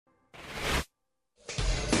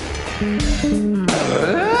Walter?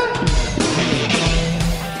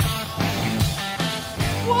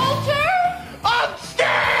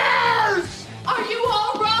 Upstairs! Are you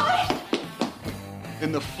all right?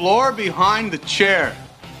 In the floor behind the chair.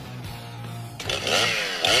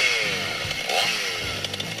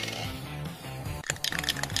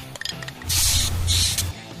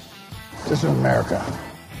 This is America.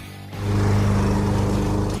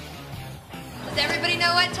 Does everybody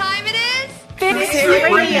know what time it is? Fix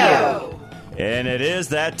It Radio. And it is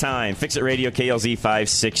that time. Fix It Radio, KLZ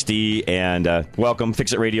 560, and welcome,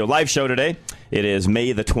 Fix It Radio live show today. It is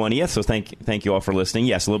May the 20th, so thank you all for listening.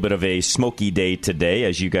 Yes, a little bit of a smoky day today,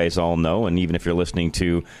 as you guys all know, and even if you're listening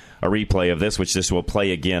to a replay of this, which this will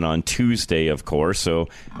play again on Tuesday, of course, so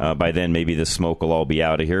by then maybe the smoke will all be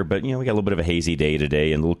out of here. But, you know, we got a little bit of a hazy day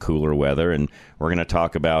today and a little cooler weather, and we're going to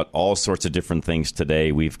talk about all sorts of different things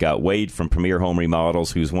today. We've got Wade from Premier Home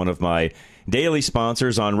Remodels, who's one of my daily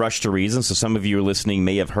sponsors on Rush to Reason, so some of you listening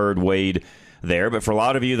may have heard Wade there, but for a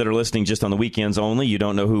lot of you that are listening just on the weekends only, you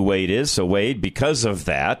don't know who Wade is. So Wade, because of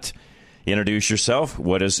that, introduce yourself.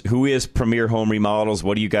 Who is Premier Home Remodels?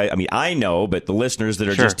 What do you guys, I mean, I know, but the listeners that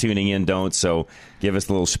are just tuning in don't, so give us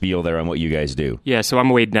a little spiel there on what you guys do. Yeah, so I'm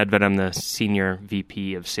Wade Nedved. I'm the Senior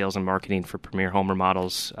VP of Sales and Marketing for Premier Home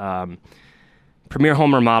Remodels. Premier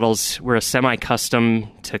Home Remodels, we're a semi-custom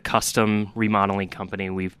to custom remodeling company.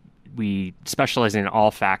 We specialize in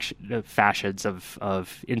all facets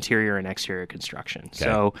of interior and exterior construction. Okay.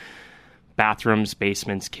 So bathrooms,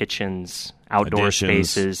 basements, kitchens, outdoor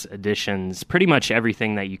spaces, additions, pretty much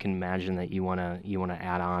everything that you can imagine that you want to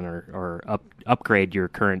add on or upgrade your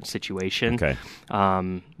current situation. Okay.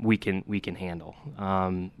 We can handle.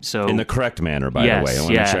 So in the correct manner, by the way. I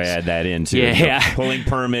want to make sure I add that in too. Yeah. Pulling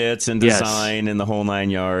permits and design and the whole 9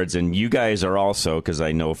 yards. And you guys are also, because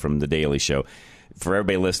I know from the Daily Show, for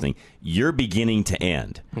everybody listening, you're beginning to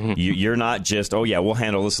end. Mm-hmm. You're not just, oh yeah, we'll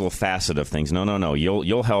handle this little facet of things. No.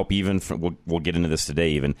 You'll help even. We'll get into this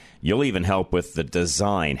today. You'll even help with the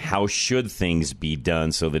design. How should things be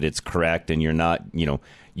done so that it's correct and you're not,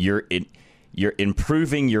 you're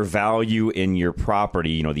improving your value in your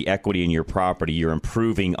property, the equity in your property. You're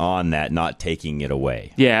improving on that, not taking it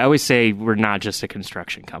away. Yeah, I always say we're not just a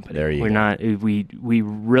construction company. There you go. Not. We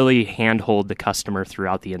really handhold the customer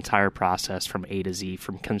throughout the entire process from A to Z,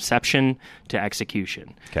 from conception to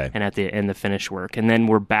execution, and at the end the finished work. And then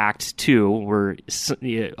we're backed to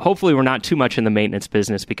hopefully we're not too much in the maintenance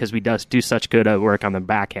business because we do such good work on the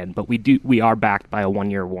back end, but we are backed by a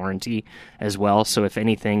 1-year warranty as well. So if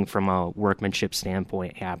anything from a workmanship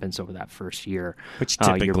standpoint happens over that first year, which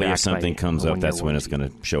typically if something comes up, that's when it's going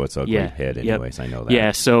to show its ugly head anyways. I know that.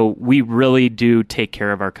 Yeah, so we really do take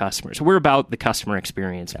care of our customers. We're about the customer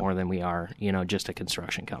experience more than we are, just a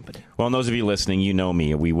construction company. Well, and those of you listening, you know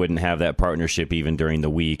me. We wouldn't have that partnership even during the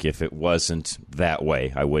week if it wasn't that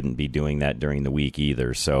way. I wouldn't be doing that during the week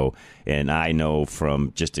either. So, and I know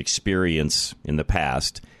from just experience in the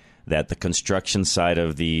past that the construction side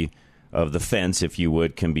of the fence, if you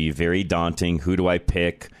would, can be very daunting. Who do I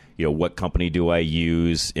pick? What company do I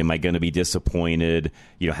use? Am I going to be disappointed?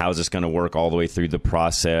 How's this going to work all the way through the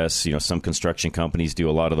process? Some construction companies do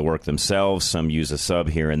a lot of the work themselves. Some use a sub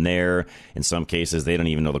here and there. In some cases, they don't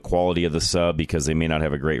even know the quality of the sub because they may not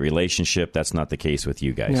have a great relationship. That's not the case with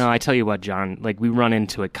you guys. No, I tell you what, John, we run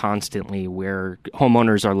into it constantly where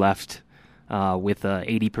homeowners are left with a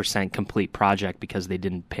 80% complete project because they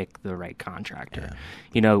didn't pick the right contractor.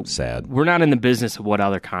 Yeah. Sad. We're not in the business of what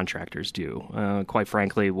other contractors do. Quite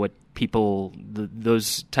frankly, what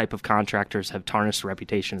those type of contractors have tarnished the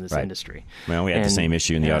reputation of this industry. Well, we had the same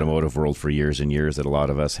issue in the automotive world for years and years that a lot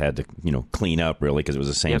of us had to, clean up really because it was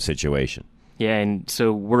the same situation. Yeah, and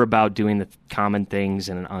so we're about doing the common things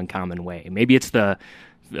in an uncommon way. Maybe it's the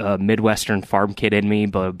Midwestern farm kid in me,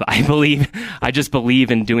 but I just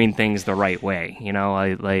believe in doing things the right way.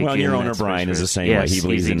 Well, your owner Brian is the same way. He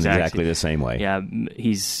believes in exactly the same way. Yeah,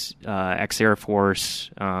 he's ex-Air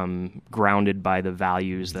Force, grounded by the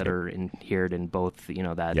values that are inherent in both.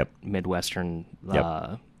 That Midwestern.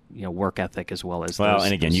 Work ethic as well as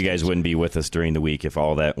and again, you guys wouldn't be with us during the week if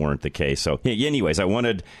all that weren't the case. So anyways, I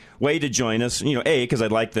wanted Wade to join us, because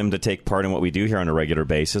I'd like them to take part in what we do here on a regular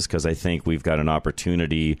basis, because I think we've got an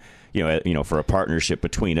opportunity, for a partnership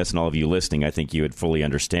between us and all of you listening. I think you would fully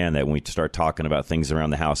understand that when we start talking about things around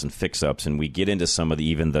the house and fix-ups, and we get into some of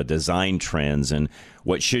even the design trends and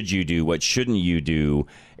what should you do, what shouldn't you do,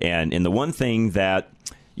 and the one thing that,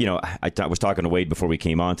 I was talking to Wade before we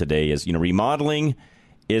came on today is, remodeling.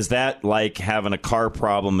 Is that like having a car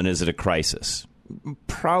problem, and is it a crisis?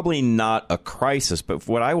 Probably not a crisis, but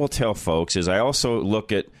what I will tell folks is I also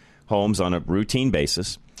look at homes on a routine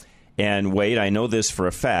basis, And Wade, I know this for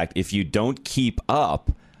a fact. If you don't keep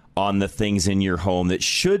up on the things in your home that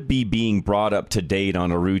should be being brought up to date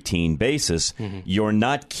on a routine basis, you're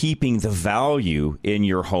not keeping the value in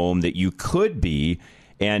your home that you could be.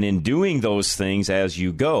 And in doing those things as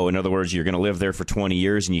you go, in other words, you're going to live there for 20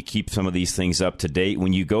 years and you keep some of these things up to date.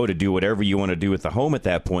 When you go to do whatever you want to do with the home at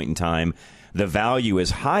that point in time, the value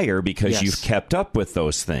is higher because you've kept up with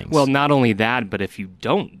those things. Well, not only that, but if you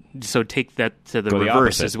don't, so take that to the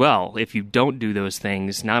reverse as well. If you don't do those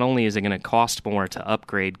things, not only is it going to cost more to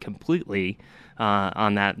upgrade completely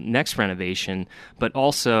on that next renovation, but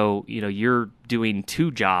also, you're doing two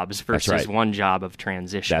jobs versus one job of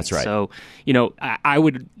transition. That's right. So, I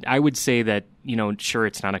would say that, sure,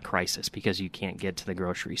 it's not a crisis because you can't get to the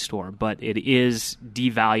grocery store, but it is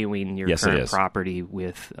devaluing your current property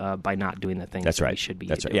with by not doing the things that we should be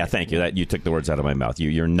doing. Right. Yeah, thank you. You took the words out of my mouth.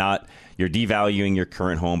 You're devaluing your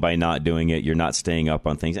current home by not doing it. You're not staying up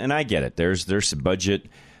on things. And I get it. There's budget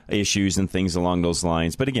issues and things along those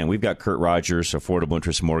lines. But again, we've got Kurt Rogers, Affordable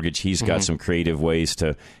Interest Mortgage. He's got some creative ways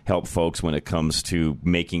to help folks when it comes to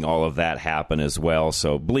making all of that happen as well.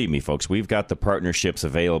 So believe me, folks, we've got the partnerships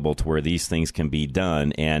available to where these things can be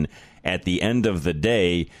done. And at the end of the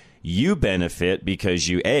day, you benefit because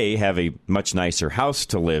you, A, have a much nicer house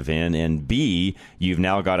to live in, and B, you've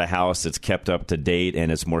now got a house that's kept up to date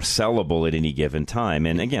and it's more sellable at any given time.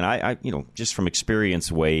 And again, I just from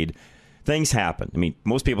experience, Wade, things happen. I mean,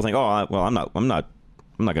 most people think, I'm not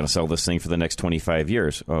going to sell this thing for the next 25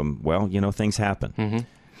 years. Things happen.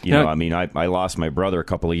 I lost my brother a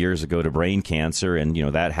couple of years ago to brain cancer, and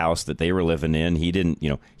that house that they were living in, he didn't,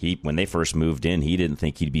 when they first moved in, he didn't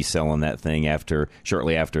think he'd be selling that thing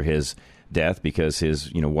shortly after his death, because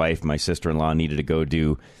his wife, my sister-in-law, needed to go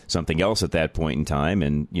do something else at that point in time.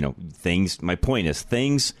 And my point is,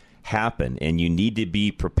 things happen, and you need to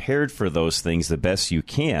be prepared for those things the best you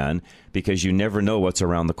can, because you never know what's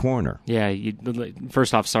around the corner. Yeah.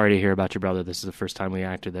 First off, sorry to hear about your brother. This is the first time we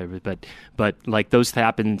acted there, but like those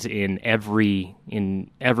happens in every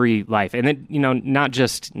life, and then not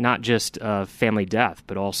just family death,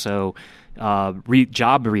 but also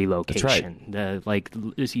job relocation. That's right.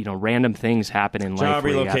 Random things happen in life. Job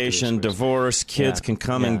relocation, divorce, kids can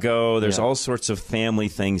come and go. There's all sorts of family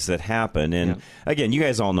things that happen. And again, you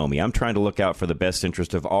guys all know me. I'm trying to look out for the best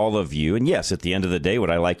interest of all of you. And yes, at the end of the day, would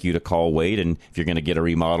I like you to call Wade? And if you're going to get a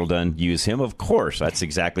remodel done, use him. Of course. That's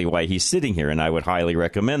exactly why he's sitting here, and I would highly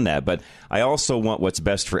recommend that. But I also want what's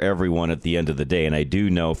best for everyone at the end of the day. And I do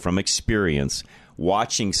know from experience,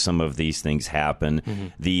 watching some of these things happen,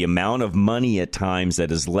 the amount of money at times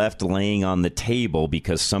that is left laying on the table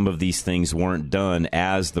because some of these things weren't done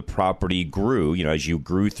as the property grew, as you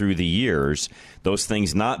grew through the years, those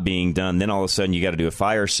things not being done, then all of a sudden you got to do a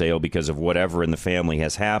fire sale because of whatever in the family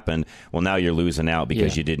has happened. Well, now you're losing out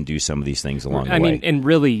because you didn't do some of these things along the way. I mean, and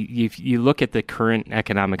really, if you look at the current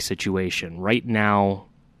economic situation right now,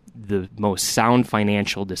 the most sound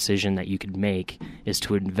financial decision that you could make is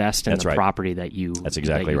to invest in property that you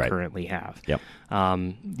currently have. Yep.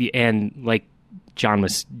 And like John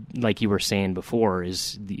was, like you were saying before,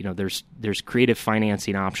 is there's creative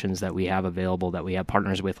financing options that we have available, that we have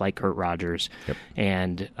partners with like Kurt Rogers,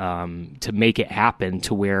 and to make it happen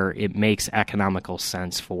to where it makes economical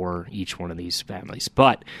sense for each one of these families.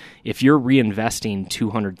 But if you're reinvesting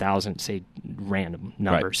 $200,000, say random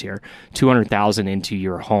numbers here, $200,000 into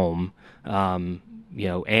your home, and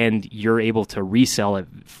you're able to resell it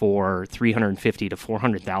for $350,000 to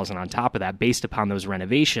 $400,000 on top of that, based upon those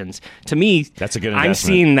renovations. To me, that's a good investment. I'm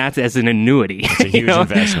seeing that as an annuity. It's a huge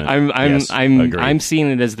investment. I'm seeing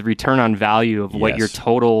it as the return on value of what your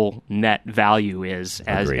total net value is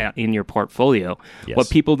in your portfolio. Yes. What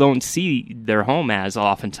people don't see their home as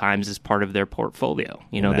oftentimes is part of their portfolio.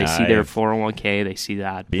 They see their 401k, they see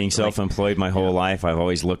that. Being self-employed my whole life, I've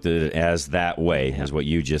always looked at it as that way, as what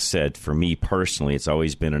you just said. For me personally, it's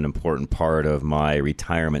always been an important part of my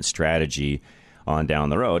retirement strategy on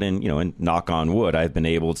down the road. And, and knock on wood, I've been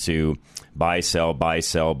able to buy, sell,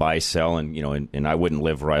 and I wouldn't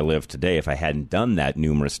live where I live today if I hadn't done that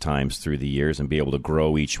numerous times through the years and be able to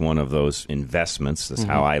grow each one of those investments. That's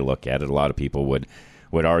how I look at it. A lot of people would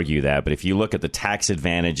argue that. But if you look at the tax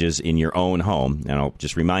advantages in your own home, and I'll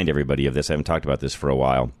just remind everybody of this, I haven't talked about this for a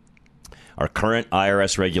while, our current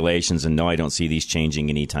IRS regulations, and no, I don't see these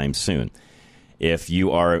changing anytime soon. If you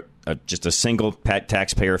are just a single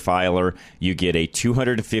taxpayer filer, you get a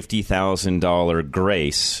 $250,000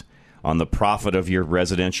 grace on the profit of your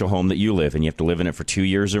residential home that you live in. You have to live in it for 2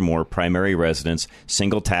 years or more. Primary residence,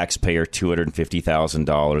 single taxpayer,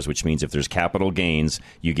 $250,000, which means if there's capital gains,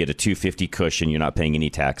 you get a $250,000 cushion you're not paying any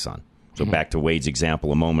tax on. So back to Wade's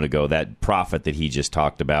example a moment ago, that profit that he just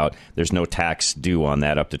talked about, there's no tax due on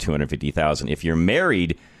that up to $250,000. If you're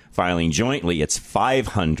married filing jointly, it's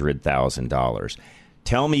 $500,000.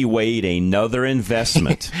 Tell me, Wade, another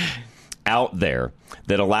investment out there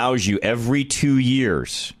that allows you every 2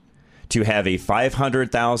 years to have a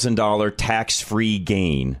 $500,000 tax-free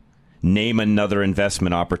gain. Name another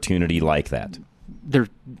investment opportunity like that. The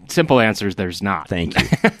simple answer is there's not. Thank you.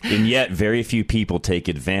 And yet, very few people take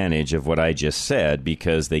advantage of what I just said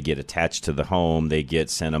because they get attached to the home, they get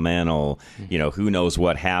sentimental, who knows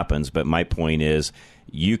what happens. But my point is,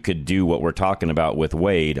 you could do what we're talking about with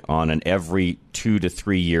Wade on an every 2 to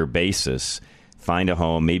 3 year basis. Find a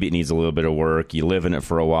home, maybe it needs a little bit of work, you live in it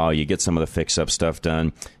for a while, you get some of the fix-up stuff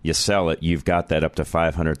done, you sell it, you've got that up to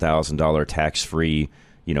 $500,000 tax-free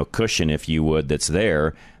cushion, if you would, that's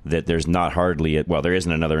there, that there's not hardly there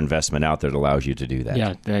isn't another investment out there that allows you to do that.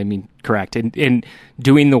 Yeah, I mean, correct. And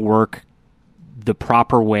doing the work the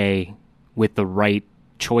proper way with the right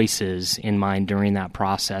choices in mind during that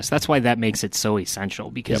process. That's why that makes it so essential,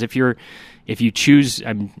 because if you choose,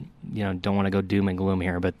 don't want to go doom and gloom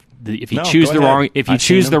here, but if you choose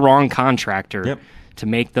the wrong contractor to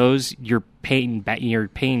make those, you're paying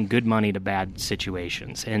good money to bad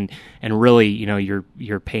situations, and really,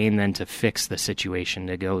 you're paying then to fix the situation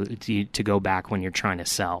to go back when you're trying to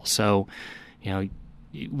sell. So,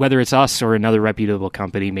 whether it's us or another reputable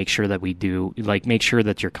company, make sure that make sure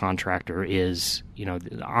that your contractor is,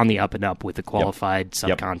 on the up and up with the qualified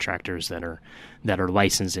subcontractors that are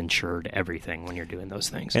licensed, insured, everything when you're doing those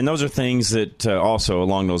things. And those are things that also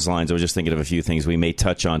along those lines, I was just thinking of a few things we may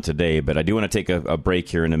touch on today, but I do want to take a break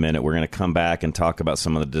here in a minute. We're going to come back and talk about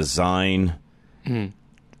some of the design,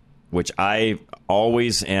 which I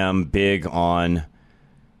always am big on.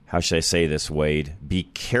 How should I say this, Wade? Be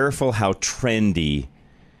careful how trendy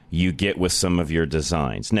you get with some of your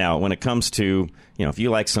designs. Now, when it comes to, if you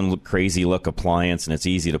like some crazy look appliance and it's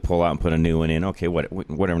easy to pull out and put a new one in, okay,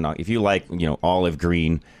 whatever. Not if you like, olive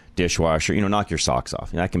green dishwasher, knock your socks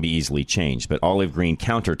off. That can be easily changed. But olive green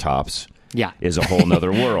countertops is a whole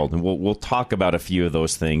nother world. And we'll talk about a few of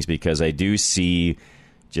those things, because I do see,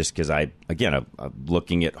 just because I'm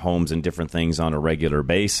looking at homes and different things on a regular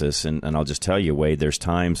basis, and I'll just tell you, Wade, there's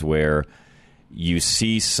times where you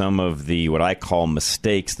see some of the what I call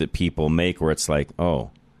mistakes that people make, where it's like,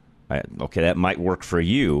 okay, that might work for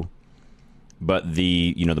you, but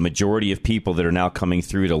the majority of people that are now coming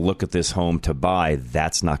through to look at this home to buy,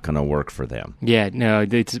 that's not going to work for them. Yeah, no,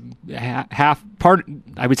 it's part.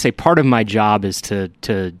 I would say part of my job is to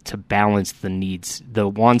balance the needs, the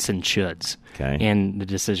wants and shoulds, in the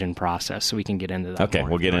decision process, so we can get into that. Okay,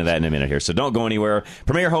 more. We'll get into that in a minute here. So don't go anywhere.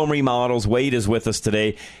 Premier Home Remodels, Wade is with us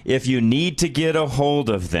today. If you need to get a hold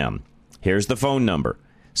of them, here's the phone number: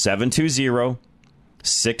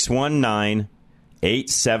 720-619-8773,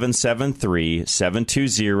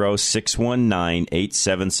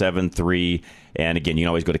 720-619-8773. And again, you can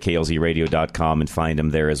always go to klzradio.com and find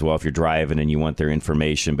them there as well if you're driving and you want their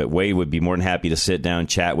information. But Wade would be more than happy to sit down,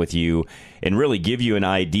 chat with you, and really give you an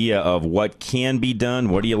idea of what can be done.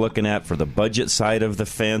 What are you looking at for the budget side of the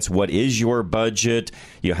fence? What is your budget?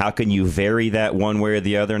 How can you vary that one way or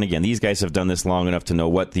the other? And again, these guys have done this long enough to know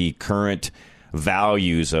what the current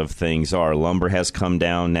values of things are. Lumber has come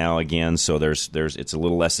down now again, so there's it's a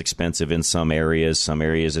little less expensive in some areas. Some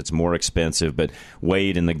areas it's more expensive. But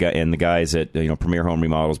Wade and the guys at Premier Home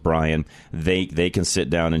Remodels, Brian, they can sit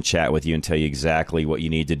down and chat with you and tell you exactly what you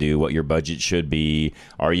need to do, what your budget should be.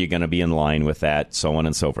 Are you going to be in line with that? So on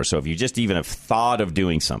and so forth. So if you just even have thought of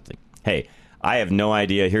doing something, hey, I have no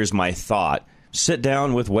idea. Here's my thought. Sit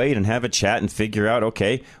down with Wade and have a chat and figure out,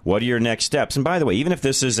 okay, what are your next steps? And by the way, even if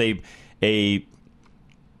this is a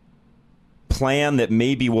plan that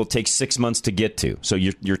maybe will take 6 months to get to. So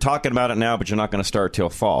you're talking about it now, but you're not going to start till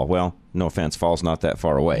fall. Well, no offense, fall's not that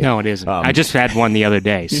far away. No, it isn't. I just had one the other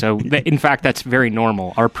day. So, in fact, that's very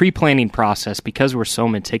normal. Our pre-planning process, because we're so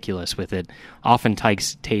meticulous with it, often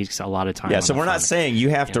takes a lot of time. Yeah, so we're not saying you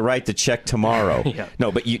have to write the check tomorrow.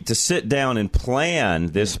 No, but to sit down and plan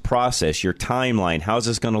this process, your timeline, how's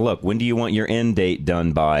this going to look? When do you want your end date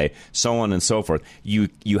done by? So on and so forth. You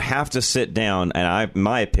have to sit down, and in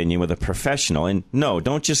my opinion, with a professional. And no,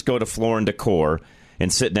 don't just go to Floor and Decor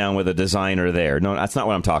and sit down with a designer there. No, that's not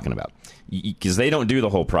what I'm talking about. Because they don't do the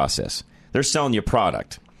whole process. They're selling you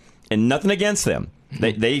product. And nothing against them.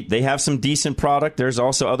 They have some decent product. There's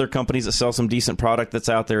also other companies that sell some decent product that's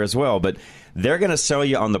out there as well. But they're going to sell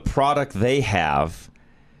you on the product they have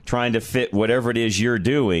trying to fit whatever it is you're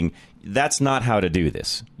doing. That's not how to do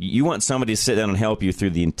this. You want somebody to sit down and help you through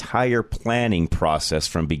the entire planning process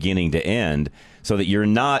from beginning to end so that you're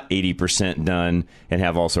not 80% done and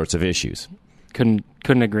have all sorts of issues. Couldn't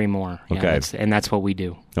agree more. Yeah, Okay. that's what we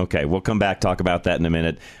do. Okay, we'll come back, talk about that in a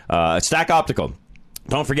minute. Stack Optical.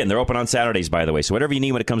 Don't forget, they're open on Saturdays, by the way. So whatever you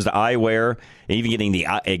need when it comes to eyewear, and even getting the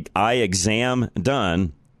eye exam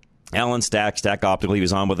done, Alan Stack Optical, he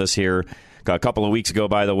was on with us here a couple of weeks ago,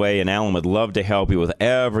 by the way, and Alan would love to help you with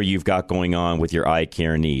whatever you've got going on with your eye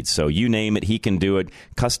care needs. So you name it, he can do it.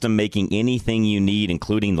 Custom making anything you need,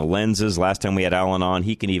 including the lenses. Last time we had Alan on,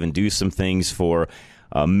 he can even do some things for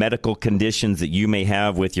medical conditions that you may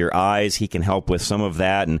have with your eyes. He can help with some of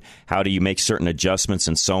that, and how do you make certain adjustments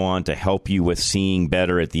and so on to help you with seeing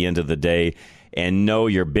better at the end of the day. And no,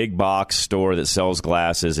 your big box store that sells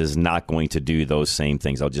glasses is not going to do those same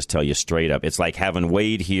things. I'll just tell you straight up. It's like having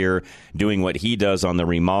Wade here doing what he does on the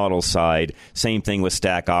remodel side. Same thing with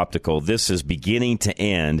Stack Optical. This is beginning to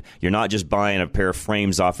end. You're not just buying a pair of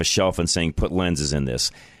frames off a shelf and saying, put lenses in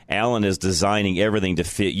this. Alan is designing everything to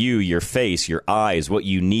fit you, your face, your eyes, what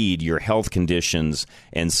you need, your health conditions,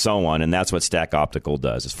 and so on. And that's what Stack Optical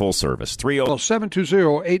does. It's full service.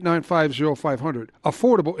 720-895-0500.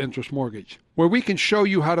 Affordable interest mortgage, where we can show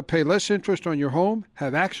you how to pay less interest on your home,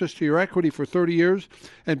 have access to your equity for 30 years,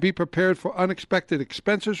 and be prepared for unexpected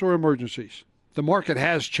expenses or emergencies. The market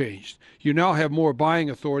has changed. You now have more buying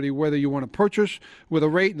authority whether you want to purchase with a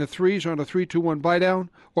rate in the threes on a 3-2-1 buy-down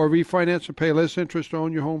or refinance and pay less interest to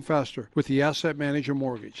own your home faster with the Asset Manager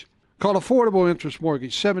Mortgage. Call Affordable Interest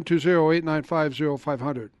Mortgage,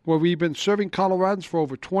 720-895-0500, where we've been serving Coloradans for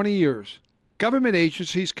over 20 years. Government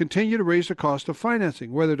agencies continue to raise the cost of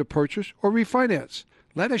financing, whether to purchase or refinance.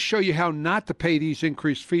 Let us show you how not to pay these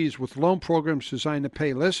increased fees with loan programs designed to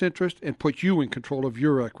pay less interest and put you in control of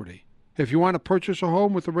your equity. If you want to purchase a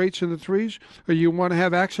home with the rates in the threes, or you want to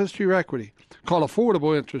have access to your equity, call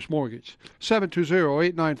Affordable Interest Mortgage,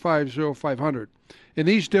 720-895-0500. In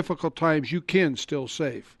these difficult times, you can still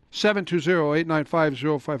save.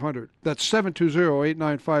 720-895-0500. That's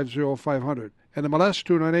 720-895-0500. And MLS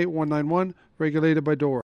 298-191, regulated by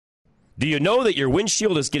DORA. Do you know that your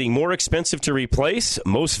windshield is getting more expensive to replace?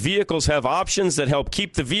 Most vehicles have options that help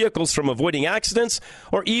keep the vehicles from avoiding accidents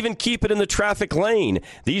or even keep it in the traffic lane.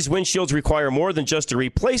 These windshields require more than just a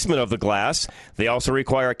replacement of the glass. They also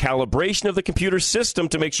require a calibration of the computer system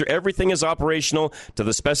to make sure everything is operational to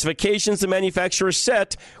the specifications the manufacturer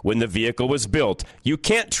set when the vehicle was built. You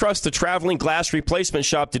can't trust the traveling glass replacement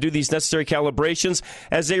shop to do these necessary calibrations,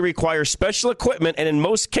 as they require special equipment and, in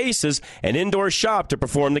most cases, an indoor shop to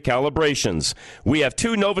perform the calibration. We have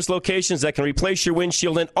 2 Novus locations that can replace your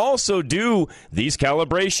windshield and also do these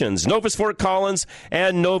calibrations. Novus Fort Collins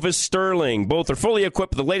and Novus Sterling. Both are fully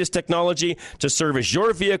equipped with the latest technology to service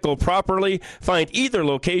your vehicle properly. Find either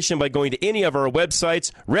location by going to any of our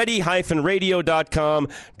websites, ready-radio.com,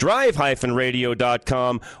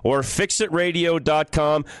 drive-radio.com, or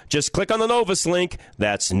fixitradio.com. Just click on the Novus link.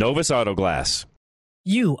 That's Novus Auto Glass.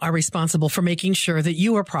 You are responsible for making sure that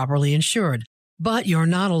you are properly insured. But you're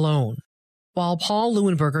not alone. While Paul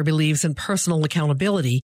Leuenberger believes in personal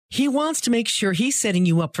accountability, he wants to make sure he's setting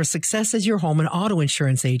you up for success as your home and auto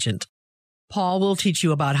insurance agent. Paul will teach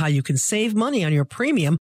you about how you can save money on your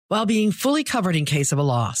premium while being fully covered in case of a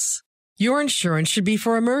loss. Your insurance should be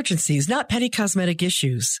for emergencies, not petty cosmetic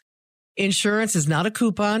issues. Insurance is not a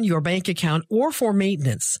coupon, your bank account, or for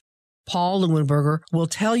maintenance. Paul Leuenberger will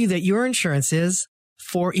tell you that your insurance is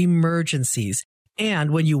for emergencies. And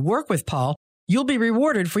when you work with Paul, you'll be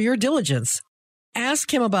rewarded for your diligence.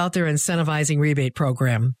 Ask him about their incentivizing rebate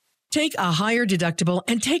program. Take a higher deductible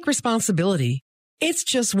and take responsibility. It's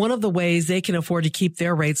just one of the ways they can afford to keep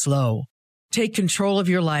their rates low. Take control of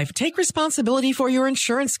your life. Take responsibility for your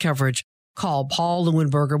insurance coverage. Call Paul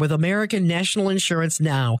Leuenberger with American National Insurance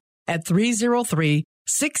now at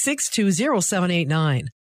 303-662-0789.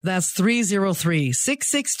 That's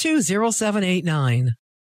 303-662-0789.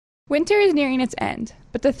 Winter is nearing its end,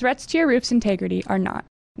 but the threats to your roof's integrity are not.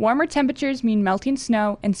 Warmer temperatures mean melting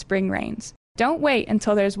snow and spring rains. Don't wait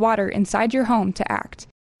until there's water inside your home to act.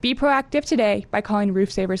 Be proactive today by calling Roof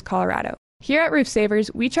Savers Colorado. Here at Roof Savers,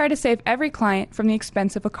 we try to save every client from the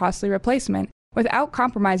expense of a costly replacement without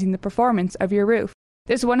compromising the performance of your roof.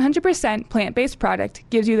 This 100% plant-based product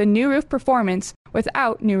gives you the new roof performance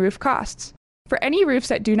without new roof costs. For any roofs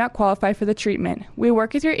that do not qualify for the treatment, we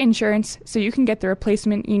work with your insurance so you can get the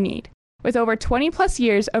replacement you need. With over 20 plus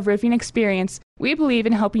years of roofing experience, we believe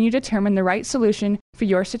in helping you determine the right solution for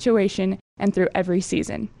your situation and through every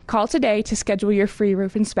season. Call today to schedule your free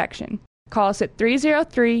roof inspection. Call us at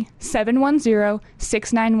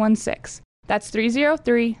 303-710-6916. That's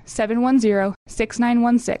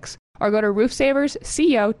 303-710-6916. Or go to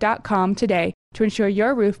roofsaversco.com today to ensure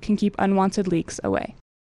your roof can keep unwanted leaks away.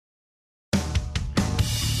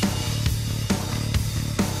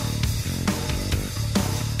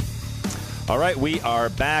 All right, we are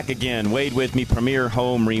back again. Wade with me, Premier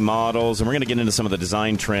Home Remodels, and we're going to get into some of the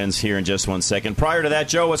design trends here in just 1 second. Prior to that,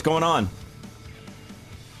 Joe, what's going on?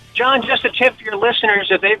 John, just a tip for your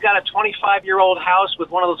listeners: if they've got a 25-year-old house with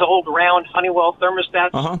one of those old round Honeywell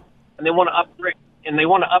thermostats, and they want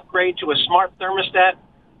to upgrade to a smart thermostat,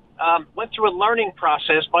 went through a learning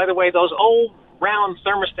process. By the way, those old round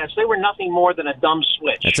thermostats, they were nothing more than a dumb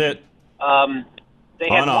switch. That's it. They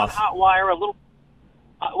had one hot wire, a little.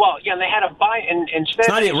 And they had a instead.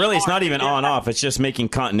 It's not even on off. It's just making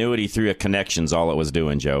continuity through a connections. All it was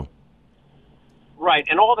doing, Joe. Right,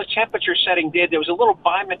 and all the temperature setting did, there was a little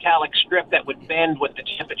bimetallic strip that would bend with the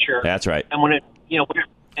temperature. That's right. And when it,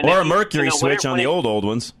 or a mercury switch on the old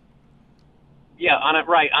ones. Yeah, on a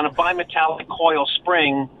bimetallic coil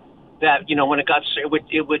spring that when it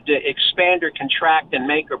would expand or contract and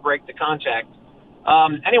make or break the contact.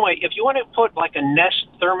 Anyway, if you want to put like a Nest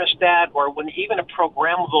thermostat or even a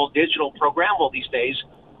digital programmable these days,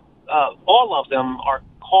 all of them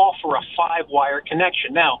call for a 5-wire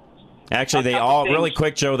connection. Now, actually, they all, really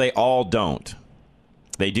quick, Joe, they all don't.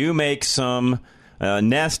 They do make some.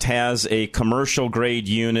 Nest has a commercial grade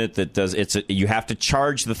unit that does. You have to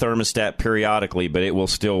charge the thermostat periodically, but it will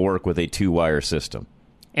still work with a 2-wire system.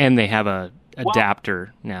 And they have a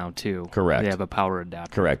adapter now too. Correct. They have a power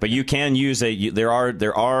adapter. Correct. But you can use there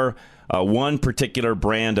are one particular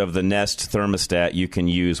brand of the Nest thermostat you can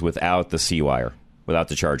use without the C-wire, without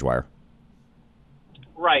the charge wire.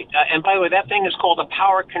 Right. And by the way, that thing is called a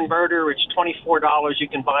power converter. It's $24. You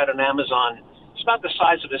can buy it on Amazon. It's about the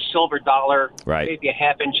size of a silver dollar, right, maybe a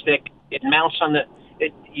half-inch thick. It mounts on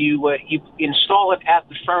you install it at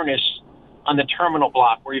the furnace on the terminal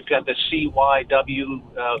block where you've got the CYW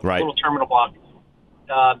little terminal block,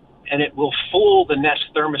 and it will fool the Nest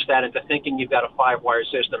thermostat into thinking you've got a 5-wire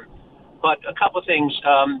system. But a couple of things.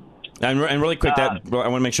 And really quick, I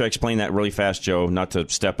want to make sure I explain that really fast, Joe, not to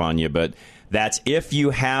step on you, but that's if you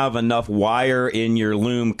have enough wire in your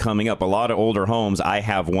loom coming up. A lot of older homes, I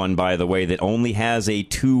have one, by the way, that only has a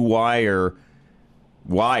 2-wire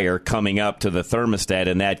coming up to the thermostat.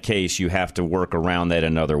 In that case, you have to work around that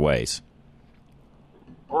in other ways.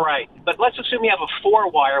 Right. But let's assume you have a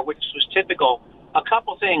 4-wire, which was typical. A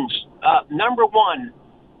couple things. Number one,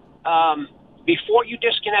 before you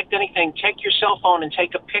disconnect anything, take your cell phone and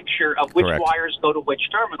take a picture of which wires go to which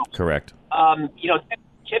terminals. Correct.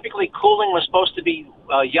 Typically cooling was supposed to be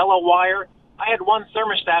yellow wire. I had one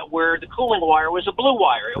thermostat where the cooling wire was a blue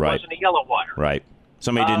wire. It wasn't a yellow wire. Right.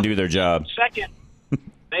 Somebody didn't do their job. Second,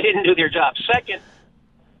 they didn't do their job. Second,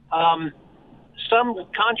 some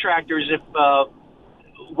contractors, if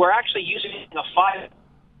were actually using a 5.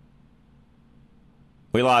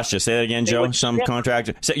 We lost you. Say that again, Joe. Some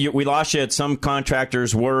contractors. We lost you. Some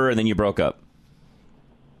contractors were, and then you broke up.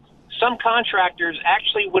 Some contractors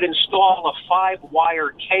actually would install a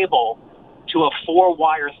 5-wire cable to a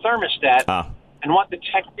 4-wire thermostat, and what the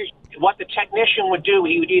technician would do,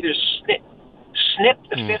 he would either snip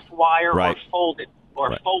the 5th wire or fold it,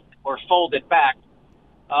 fold it back.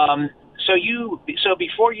 So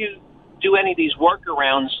before you do any of these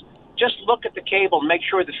workarounds, just look at the cable and make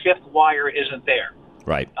sure the 5th wire isn't there.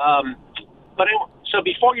 Right. So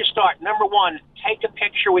before you start, number one, take a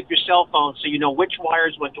picture with your cell phone so you know which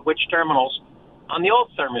wires went to which terminals on the old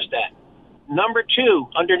thermostat. Number two,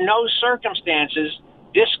 under no circumstances,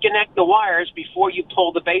 disconnect the wires before you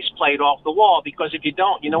pull the base plate off the wall, because if you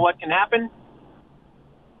don't, you know what can happen?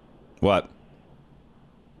 What?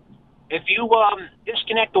 If you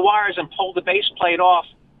disconnect the wires and pull the base plate off,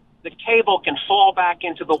 the cable can fall back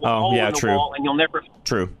into the hole in the wall, and you'll never...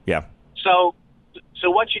 True, yeah. So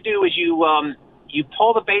what you do is you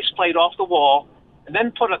pull the base plate off the wall, and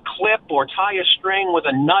then put a clip or tie a string with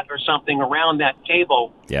a nut or something around that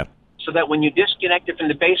cable. Yeah. So that when you disconnect it from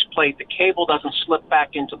the base plate, the cable doesn't slip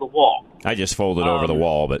back into the wall. I just fold it over the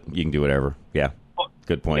wall, but you can do whatever. Yeah.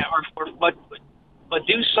 Good point. Yeah, but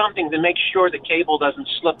do something to make sure the cable doesn't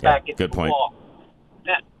slip back into the wall.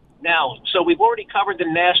 Now, so we've already covered the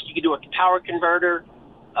Nest. You can do a power converter.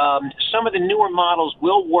 Some of the newer models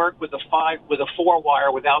will work with a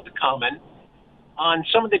 4-wire without the common. On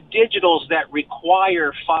some of the digitals that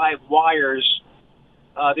require 5 wires,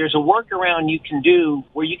 there's a workaround you can do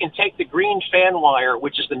where you can take the green fan wire,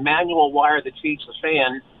 which is the manual wire that feeds the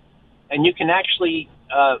fan, and you can actually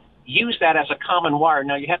use that as a common wire.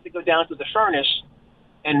 Now, you have to go down to the furnace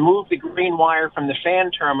and move the green wire from the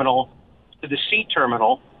fan terminal to the C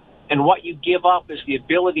terminal, and what you give up is the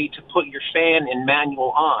ability to put your fan in manual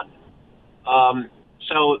on.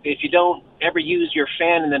 So if you don't ever use your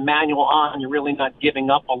fan in the manual on, you're really not giving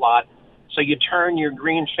up a lot. So you turn your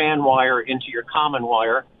green fan wire into your common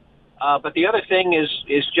wire. But the other thing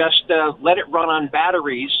is just let it run on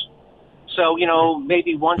batteries. So,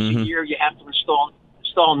 maybe once a year you have to install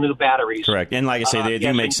new batteries. Correct. And like I say, they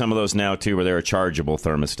do make some of those now, too, where they're a chargeable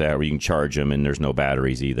thermostat where you can charge them and there's no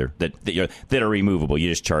batteries either that are removable. You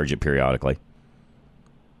just charge it periodically.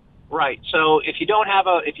 Right. So if you don't have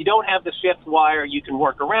the fifth wire, you can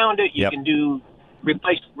work around it. You can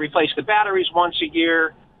replace the batteries once a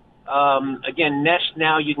year. Again, Nest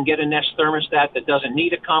now, you can get a Nest thermostat that doesn't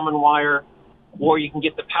need a common wire, or you can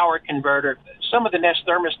get the power converter. Some of the Nest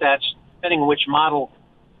thermostats, depending on which model,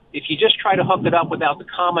 if you just try to hook it up without the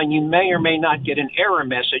common, you may or may not get an error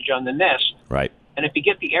message on the Nest. Right. And if you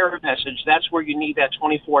get the error message, that's where you need that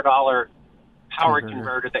 $24 power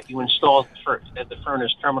converter that you install at the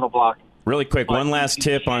furnace terminal block. Really quick, one last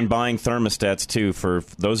tip on buying thermostats, too, for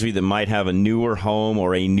those of you that might have a newer home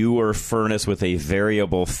or a newer furnace with a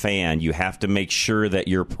variable fan. You have to make sure that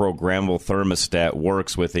your programmable thermostat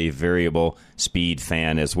works with a variable speed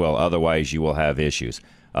fan as well. Otherwise, you will have issues.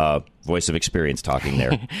 Voice of experience talking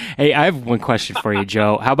there. Hey, I have one question for you,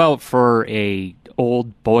 Joe. How about for a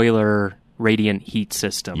old boiler radiant heat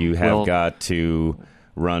system? You have got to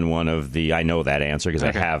run one of the, I know that answer because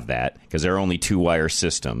I have that, because there are only 2-wire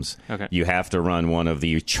systems. Okay. You have to run one of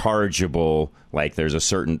the chargeable, like there's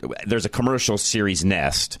a commercial series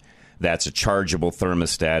Nest that's a chargeable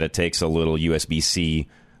thermostat. It takes a little mini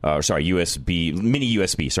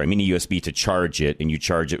USB to charge it, and you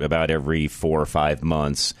charge it about every 4 or 5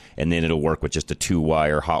 months, and then it'll work with just a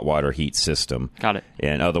 2-wire hot water heat system. Got it.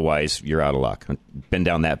 And otherwise, you're out of luck. Been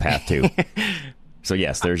down that path, too. So,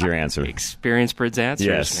 yes, there's your answer. Experience breeds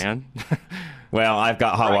answers, man. Well, I've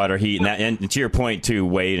got hot water heat, and to your point, too,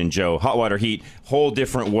 Wade and Joe, hot water heat, whole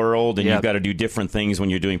different world, and you've got to do different things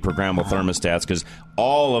when you're doing programmable thermostats, because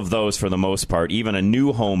all of those, for the most part, even a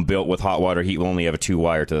new home built with hot water heat will only have a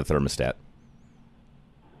 2-wire to the thermostat.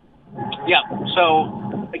 Yeah,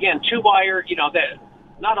 so, again, 2-wire,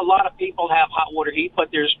 not a lot of people have hot water heat, but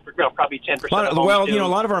there's probably 10% of homes do. A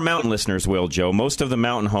lot of our mountain listeners will, Joe. Most of the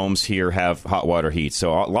mountain homes here have hot water heat.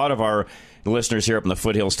 So a lot of our listeners here up in the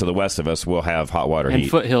foothills to the west of us will have hot water heat.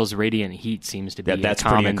 And foothills radiant heat seems to be that's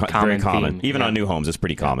very common. Theme. Even on new homes, it's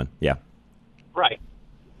pretty common. Yeah. Right.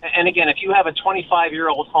 And again, if you have a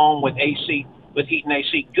 25-year-old home with AC, with heat and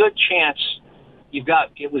AC, good chance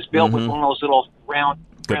it was built with one of those little round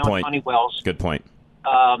Honeywells. Good point.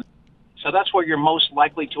 So that's where you're most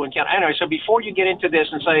likely to encounter. Anyway, so before you get into this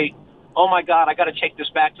and say, "Oh my God, I got to take this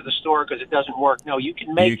back to the store because it doesn't work," no, you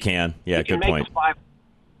can make. You can, yeah, you can good point.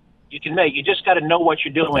 You can make. You just got to know what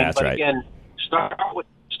you're doing. That's but right. Again, start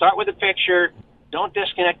with a picture. Don't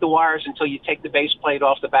disconnect the wires until you take the base plate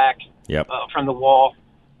off the back from the wall.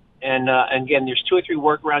 And again, there's 2 or 3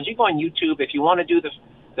 workarounds. You go on YouTube if you want to do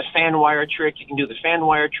the fan wire trick. You can do the fan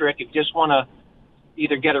wire trick. If you just want to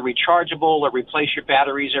either get a rechargeable or replace your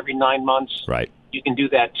batteries every 9 months. Right. You can do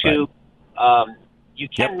that too. Right. You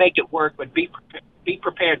can make it work, but be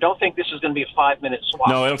prepared. Don't think this is going to be a 5-minute swap.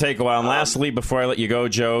 No, it'll take a while. And lastly, before I let you go,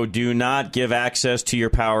 Joe, do not give access to your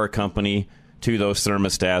power company to those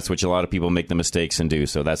thermostats, which a lot of people make the mistakes and do.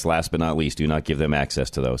 So that's last but not least. Do not give them access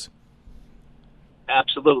to those.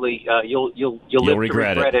 Absolutely. You'll live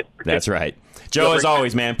regret to regret it. That's right. Joe, as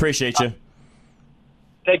always, man, appreciate you.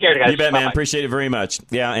 Take care, guys. You bet, man. Bye-bye. Appreciate it very much.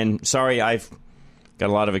 Yeah, and sorry, I've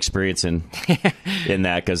got a lot of experience in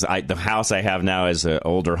that, because the house I have now is an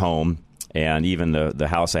older home, and even the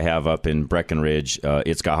house I have up in Breckenridge,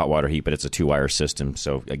 it's got hot water heat, but it's a 2-wire system.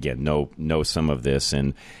 So again, know some of this,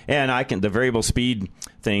 and the variable speed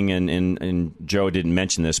thing, and Joe didn't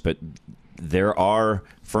mention this, but there are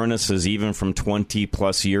furnaces even from 20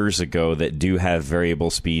 plus years ago that do have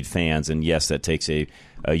variable speed fans, and yes, that takes a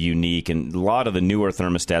unique, and a lot of the newer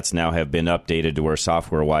thermostats now have been updated to where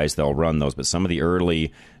software wise they'll run those, but some of the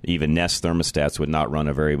early even Nest thermostats would not run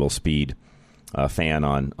a variable speed fan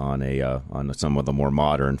on some of the more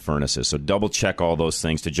modern furnaces. So double check all those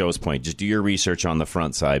things. To Joe's point, just do your research on the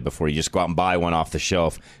front side before you just go out and buy one off the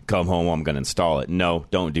shelf, come home, I'm going to install it. No,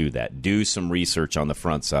 don't do that. Do some research on the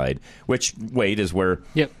front side, which, Wade, is where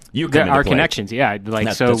you come into our play. connections. Yeah,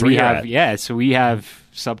 so we have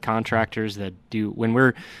subcontractors that do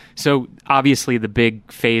so obviously the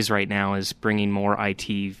big phase right now is bringing more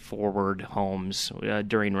IT forward homes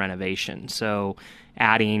during renovation. So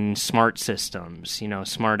adding smart systems,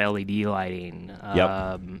 smart LED lighting,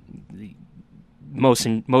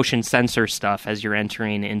 motion sensor stuff as you're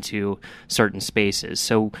entering into certain spaces.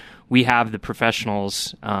 So we have the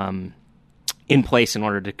professionals in place in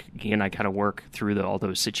order to kind of work through all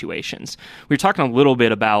those situations. We were talking a little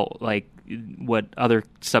bit about like what other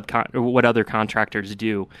contractors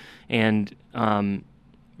do, and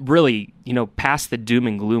really, past the doom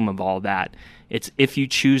and gloom of all that, it's if you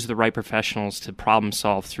choose the right professionals to problem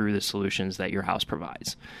solve through the solutions that your house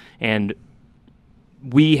provides. And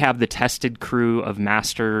we have the tested crew of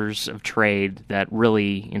masters of trade that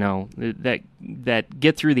really, that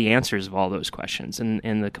get through the answers of all those questions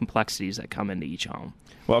and the complexities that come into each home.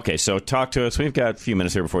 Well, okay, so talk to us. We've got a few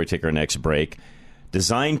minutes here before we take our next break.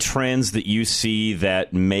 Design trends that you see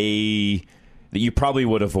that you probably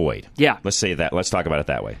would avoid. Yeah. Let's say that. Let's talk about it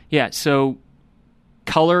that way. Yeah, so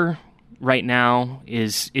color right now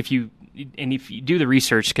is, if you do the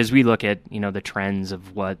research, because we look at the trends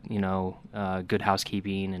of what good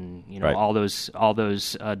housekeeping and right. all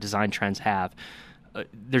those design trends have.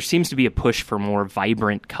 There seems to be a push for more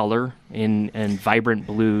vibrant color and vibrant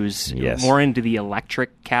blues, yes. more into the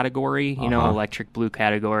electric category, electric blue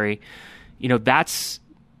category. That's,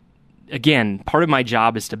 again, part of my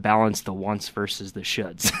job is to balance the wants versus the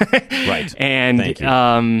shoulds. Right. And thank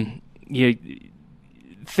you.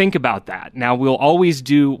 Think about that. Now, we'll always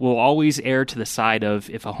err to the side of,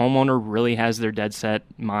 if a homeowner really has their dead set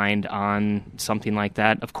mind on something like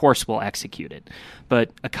that, of course we'll execute it.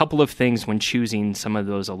 But a couple of things when choosing some of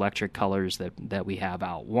those electric colors that we have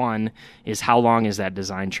out. One is, how long is that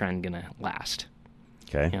design trend going to last?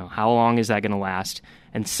 Okay. How long is that going to last?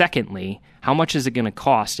 And secondly, how much is it going to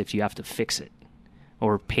cost if you have to fix it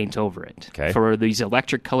or paint over it? Okay. For these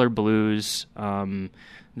electric color blues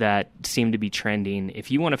that seem to be trending, if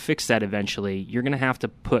you want to fix that eventually, you're going to have to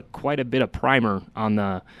put quite a bit of primer on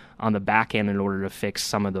the back end in order to fix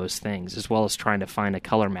some of those things, as well as trying to find a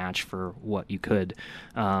color match for what you could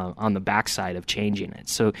on the backside of changing it.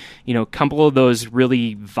 So, a couple of those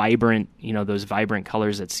really vibrant, those vibrant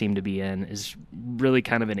colors that seem to be in is really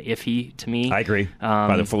kind of an iffy to me. I agree.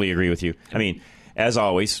 I fully agree with you. I mean, as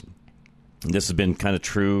always, this has been kind of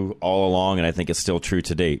true all along, and I think it's still true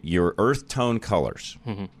today. Your earth tone colors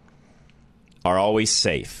are always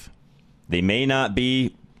safe. They may not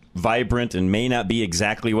be vibrant and may not be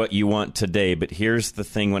exactly what you want today, but here's the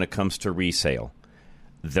thing when it comes to resale.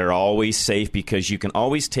 They're always safe because you can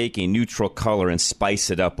always take a neutral color and spice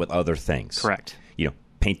it up with other things. Correct.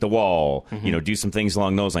 Paint the wall, do some things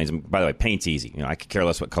along those lines. And by the way, paint's easy. I could care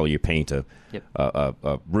less what color you paint a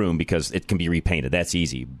room because it can be repainted. That's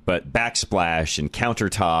easy. But backsplash and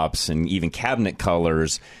countertops and even cabinet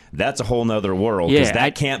colors, that's a whole nother world because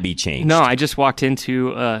that can't be changed. No, I just walked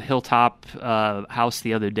into a Hilltop house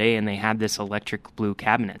the other day, and they had this electric blue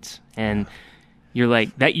cabinets. And you're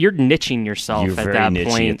like that. You're niching yourself at that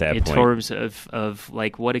point in terms of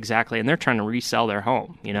like what exactly, and they're trying to resell their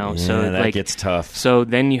home. So that gets tough. So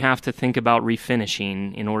then you have to think about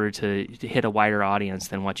refinishing in order to hit a wider audience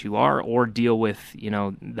than what you are, or deal with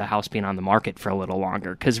the house being on the market for a little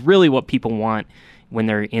longer. Because really, what people want when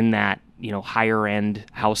they're in that higher end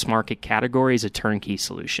house market category is a turnkey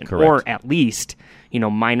solution, correct. Or at least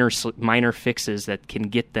minor fixes that can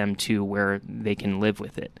get them to where they can live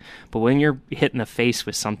with it. But when you're hit in the face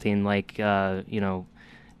with something like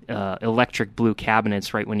electric blue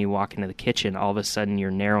cabinets right when you walk into the kitchen, all of a sudden you're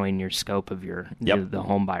narrowing your scope of the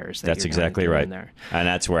home buyers. That's exactly right. There. And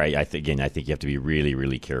that's where I think you have to be really,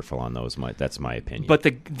 really careful on those. That's my opinion. But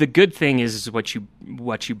the good thing is what you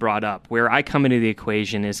brought up. Where I come into the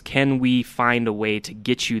equation is, can we find a way to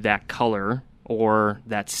get you that color or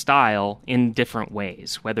that style in different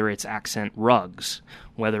ways, whether it's accent rugs,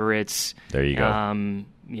 whether it's there you go.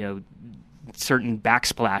 Certain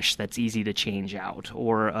backsplash that's easy to change out,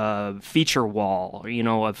 or a feature wall,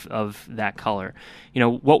 of that color.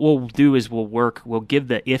 What we'll do is we'll give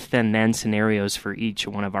the if then scenarios for each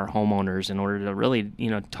one of our homeowners in order to really,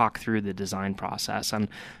 talk through the design process on,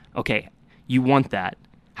 okay, you want that.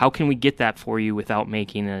 How can we get that for you without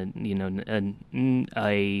making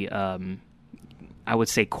I would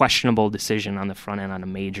say questionable decision on the front end on a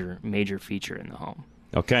major feature in the home.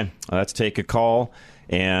 Okay, let's take a call.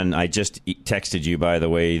 And I just texted you, by the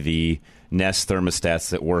way, the Nest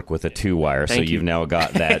thermostats that work with a 2-wire. So you've now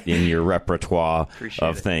got that in your repertoire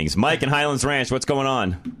of things. Mike in Highlands Ranch, what's going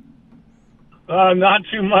on? Not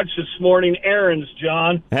too much this morning. Errands,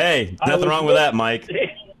 John. Hey, nothing wrong with that, Mike.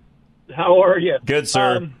 How are you? Good,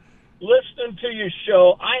 sir. Listening to your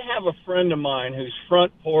show, I have a friend of mine whose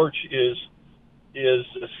front porch is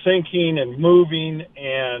sinking and moving,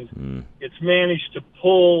 and it's managed to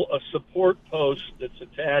pull a support post that's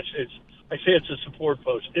attached. I say it's a support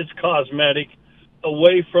post. It's cosmetic,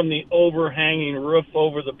 away from the overhanging roof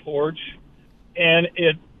over the porch. And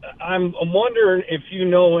I'm wondering if you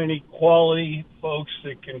know any quality folks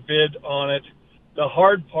that can bid on it. The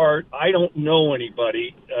hard part, I don't know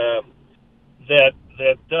anybody that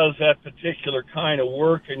does that particular kind of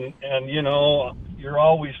work, and you know, you're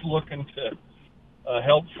always looking to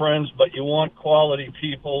help friends, but you want quality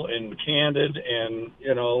people and candid and,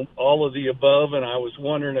 you know, all of the above, and I was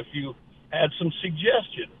wondering if you had some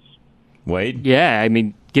suggestions. Wade? Yeah, I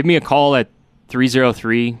mean, give me a call at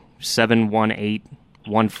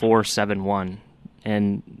 303-718-1471.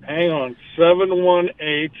 And hang on,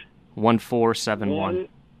 718-1471.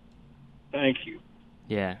 Thank you.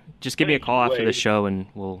 Yeah, just give me a call after the show, and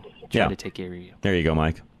we'll try to take care of you. There you go,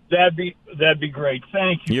 Mike. That'd be great.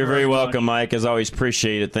 Thank you. You're very welcome, Mike. As always,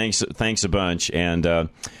 appreciate it. Thanks a bunch. And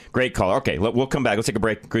great call. Okay, we'll come back. Let's take a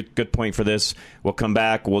break. Good point for this. We'll come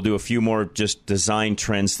back. We'll do a few more just design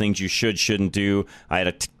trends, things you shouldn't do. I had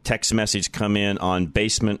a text message come in on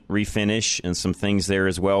basement refinish and some things there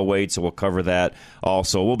as well, Wade. So we'll cover that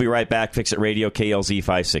also. We'll be right back. Fix It Radio, KLZ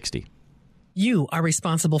 560. You are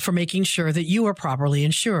responsible for making sure that you are properly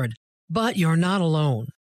insured, but you're not alone.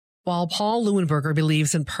 While Paul Leuenberger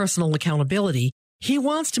believes in personal accountability, he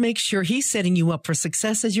wants to make sure he's setting you up for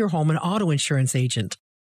success as your home and auto insurance agent.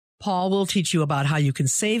 Paul will teach you about how you can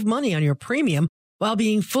save money on your premium while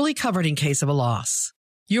being fully covered in case of a loss.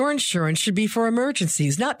 Your insurance should be for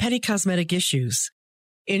emergencies, not petty cosmetic issues.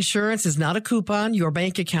 Insurance is not a coupon, your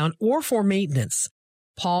bank account, or for maintenance.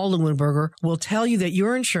 Paul Leuenberger will tell you that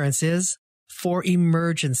your insurance is for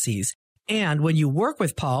emergencies. And when you work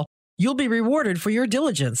with Paul, you'll be rewarded for your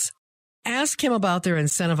diligence. Ask him about their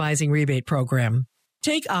incentivizing rebate program.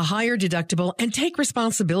 Take a higher deductible and take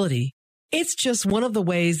responsibility. It's just one of the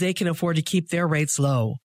ways they can afford to keep their rates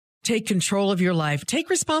low. Take control of your life. Take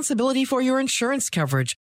responsibility for your insurance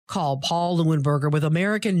coverage. Call Paul Leuenberger with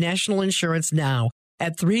American National Insurance now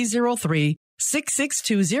at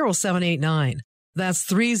 303-662-0789. That's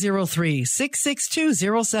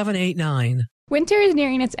 303-662-0789. Winter is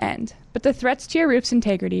nearing its end, but the threats to your roof's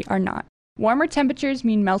integrity are not. Warmer temperatures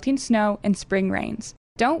mean melting snow and spring rains.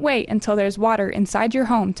 Don't wait until there's water inside your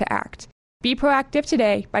home to act. Be proactive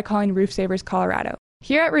today by calling Roof Savers Colorado.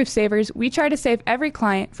 Here at Roof Savers, we try to save every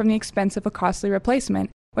client from the expense of a costly replacement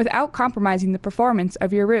without compromising the performance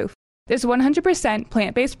of your roof. This 100%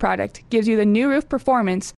 plant-based product gives you the new roof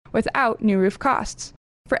performance without new roof costs.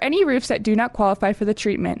 For any roofs that do not qualify for the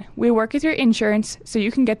treatment, we work with your insurance so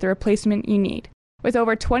you can get the replacement you need. With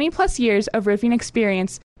over 20 plus years of roofing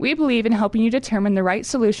experience, we believe in helping you determine the right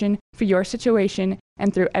solution for your situation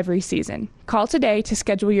and through every season. Call today to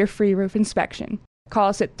schedule your free roof inspection. Call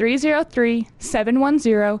us at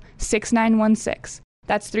 303-710-6916.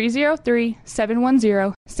 That's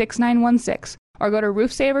 303-710-6916. Or go to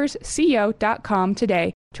roofsaversco.com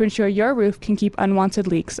today to ensure your roof can keep unwanted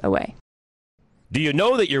leaks away. Do you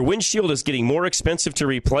know that your windshield is getting more expensive to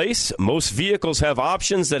replace? Most vehicles have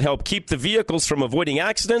options that help keep the vehicles from avoiding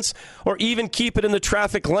accidents or even keep it in the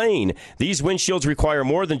traffic lane. These windshields require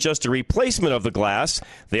more than just a replacement of the glass.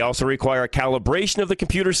 They also require a calibration of the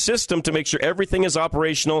computer system to make sure everything is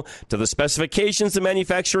operational to the specifications the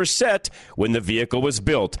manufacturer set when the vehicle was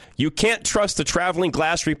built. You can't trust the traveling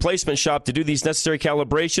glass replacement shop to do these necessary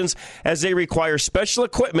calibrations, as they require special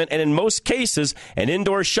equipment and, in most cases, an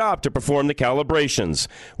indoor shop to perform the calibration.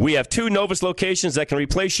 We have 2 Novus locations that can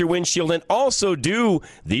replace your windshield and also do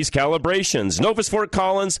these calibrations. Novus Fort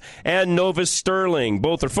Collins and Novus Sterling.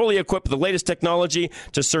 Both are fully equipped with the latest technology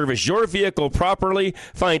to service your vehicle properly.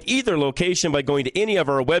 Find either location by going to any of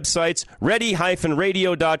our websites,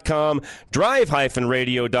 ready-radio.com,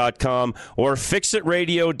 drive-radio.com, or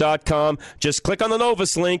fixitradio.com. Just click on the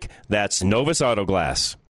Novus link. That's Novus Auto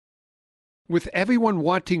Glass. With everyone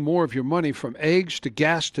wanting more of your money, from eggs to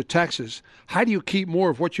gas to taxes, how do you keep more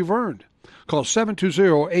of what you've earned? Call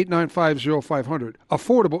 720-895-0500,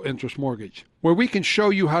 Affordable Interest Mortgage, where we can show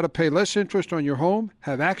you how to pay less interest on your home,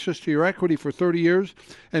 have access to your equity for 30 years,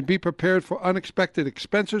 and be prepared for unexpected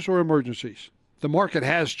expenses or emergencies. The market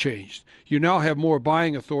has changed. You now have more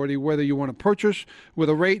buying authority, whether you want to purchase with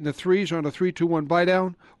a rate in the 3s on a 3-2-1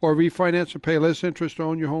 buy-down, or refinance and pay less interest to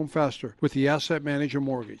own your home faster with the Asset Manager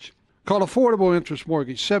Mortgage. Call Affordable Interest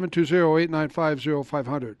Mortgage,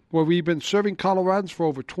 720-895-0500, where we've been serving Coloradans for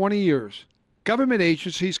over 20 years. Government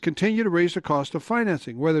agencies continue to raise the cost of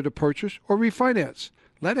financing, whether to purchase or refinance.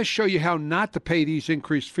 Let us show you how not to pay these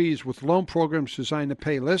increased fees with loan programs designed to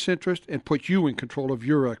pay less interest and put you in control of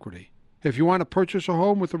your equity. If you want to purchase a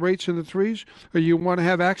home with the rates in the threes, or you want to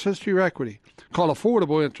have access to your equity, call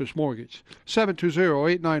Affordable Interest Mortgage,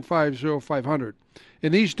 720-895-0500.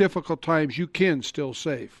 In these difficult times, you can still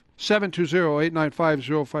save.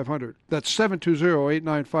 720-895-0500. That's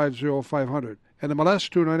 720-895-0500. And MLS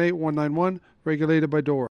 298-191, regulated by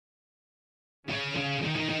DORA.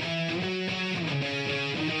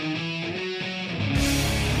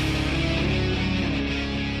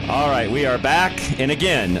 All right, we are back. And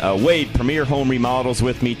again, Wade, Premier Home Remodels,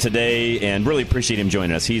 with me today, and really appreciate him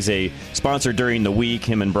joining us. He's a sponsor during the week,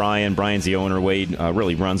 him and Brian. Brian's the owner. Wade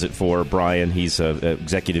really runs it for Brian. He's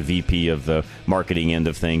executive VP of the marketing end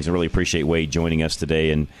of things. I really appreciate Wade joining us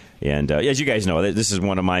today. And as you guys know, this is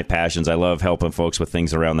one of my passions. I love helping folks with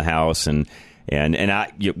things around the house, and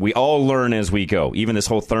we all learn as we go. Even this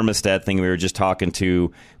whole thermostat thing we were just talking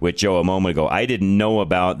to with Joe a moment ago, I didn't know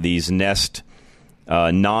about these Nest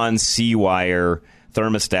non-C-wire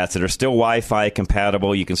thermostats that are still Wi-Fi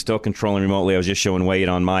compatible. You can still control them remotely. I was just showing Wade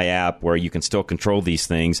on my app where you can still control these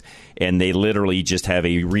things, and they literally just have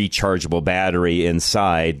a rechargeable battery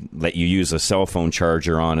inside that you use a cell phone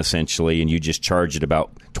charger on, essentially, and you just charge it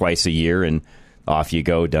about twice a year, and off you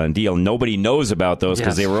go, done deal. Nobody knows about those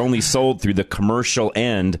because they were only sold through the commercial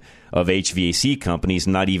end of HVAC companies.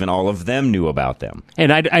 Not even all of them knew about them.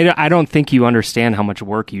 And I don't think you understand how much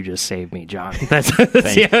work you just saved me, John.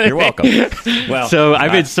 You're welcome. Well, so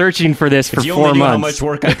I've been searching for this for 4 months. If you only knew how much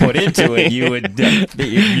work I put into it, you would.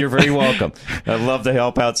 You're very welcome. I'd love to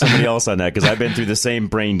help out somebody else on that because I've been through the same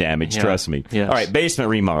brain damage. Trust me. Yes. All right, basement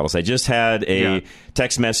remodels. I just had a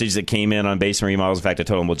text message that came in on basement remodels. In fact, I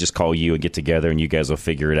told them we'll just call you and get together, and you guys will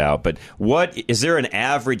figure it out. But what is there an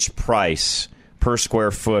average price per square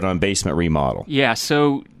foot on basement remodel? Yeah,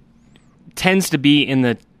 so tends to be in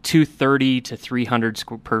the $230 to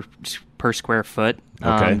 $300 per square foot,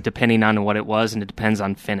 depending on what it was, and it depends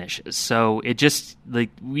on finishes. So it just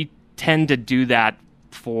we tend to do that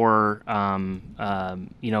for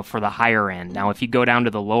for the higher end. Now, if you go down to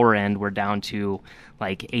the lower end, we're down to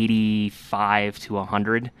like 85 to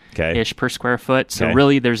 100 ish per square foot. So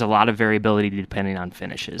really, there's a lot of variability depending on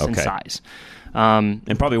finishes and size.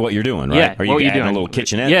 And probably what you're doing, right? Yeah, are you adding a little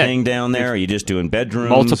kitchenette thing down there? Are you just doing bedrooms?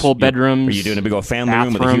 Multiple bedrooms. Are you doing a big old family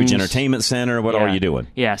room with a huge entertainment center? What are you doing?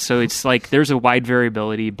 Yeah, so it's like there's a wide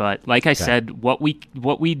variability, but like I said, what we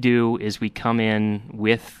do is we come in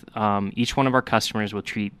with each one of our customers.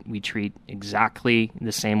 We treat exactly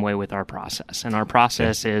the same way with our process, and our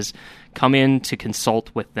process is come in to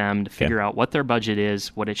consult with them to figure out what their budget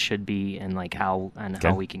is, what it should be, and how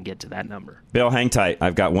we can get to that number. Bill, hang tight.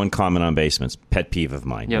 I've got one comment on basements, pet peeve of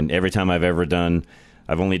mine. And every time I've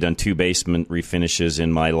only done 2 basement refinishes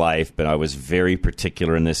in my life, but I was very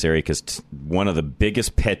particular in this area because one of the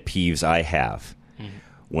biggest pet peeves I have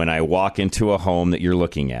when I walk into a home that you're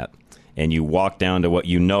looking at, and you walk down to what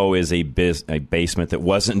you know is a basement that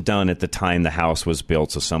wasn't done at the time the house was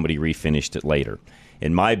built, so somebody refinished it later.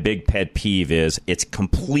 And my big pet peeve is it's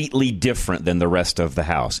completely different than the rest of the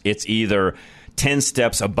house. It's either 10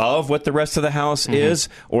 steps above what the rest of the house is,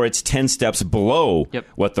 or it's 10 steps below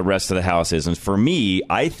what the rest of the house is. And for me,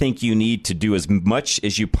 I think you need to do as much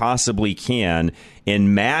as you possibly can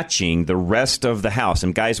in matching the rest of the house.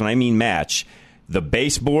 And guys, when I mean match, the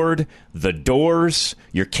baseboard, the doors,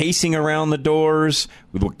 your casing around the doors,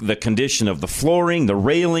 the condition of the flooring, the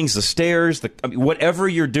railings, the stairs, whatever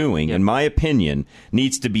you're doing, in my opinion,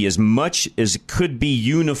 needs to be as much as it could be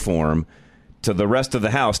uniform to the rest of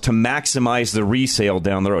the house to maximize the resale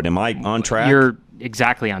down the road. Am I on track? You're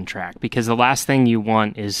exactly on track, because the last thing you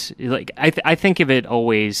want is, I think of it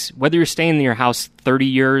always, whether you're staying in your house 30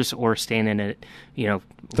 years or staying in it,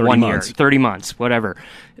 1 year, 30 months, whatever.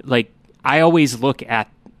 I always look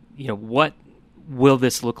at, what will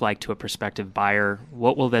this look like to a prospective buyer?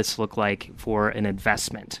 What will this look like for an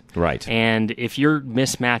investment? Right. And if you're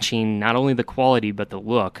mismatching not only the quality but the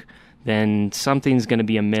look, then something's going to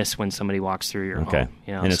be amiss when somebody walks through your home.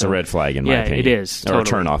 And it's a red flag in my opinion. Yeah, it is. Totally. Or a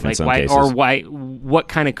turn off in some cases. Or what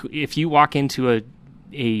kind of, if you walk into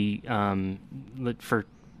for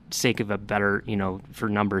sake of a better, for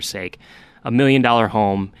numbers' sake, $1 million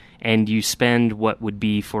home, and you spend what would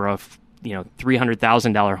be for a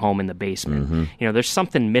 $300,000 home in the basement. There's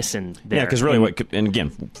something missing there. Yeah, because really, and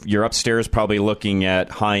again, you're upstairs probably looking at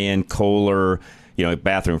high-end Kohler,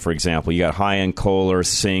 bathroom, for example. You got high-end Kohler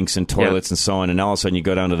sinks and toilets and so on, and all of a sudden you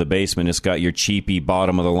go down to the basement, it's got your cheapy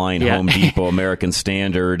bottom-of-the-line Home Depot American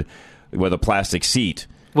Standard with a plastic seat.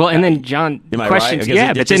 Well, and then, John, questions.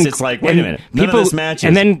 Right? It's like, wait a minute, none of this matches.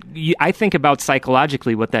 And then I think about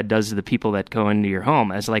psychologically what that does to the people that go into your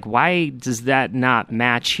home. It's like, why does that not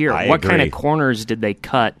match here? What kind of corners did they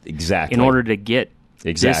cut in order to get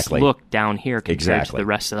Exactly. this look down here compared to the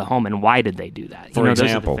rest of the home, and why did they do that? For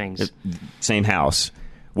example, those are the things. Same house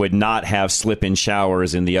would not have slip-in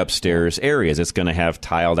showers in the upstairs areas. It's going to have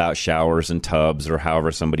tiled-out showers and tubs, or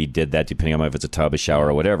however somebody did that, depending on if it's a tub, a shower,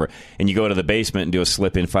 or whatever. And you go to the basement and do a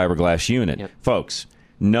slip-in fiberglass unit. Yep. Folks,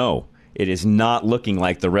 no. It is not looking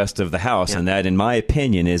like the rest of the house, and that, in my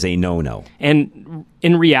opinion, is a no-no. And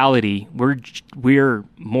in reality, we're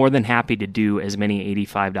more than happy to do as many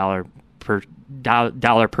 $85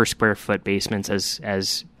 per square foot basements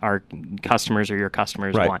as our customers or your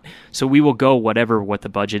customers want. So we will go what the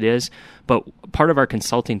budget is, but part of our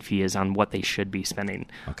consulting fee is on what they should be spending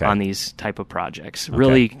on these type of projects.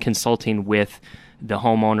 Really consulting with the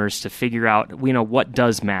homeowners to figure out, what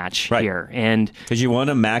does match here. And because you want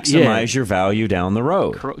to maximize your value down the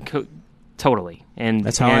road. Totally. And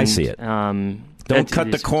that's how I see it. Don't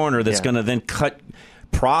cut the corner that's going to then cut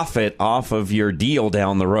profit off of your deal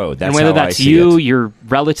down the road. That's and whether how that's I see you, it. your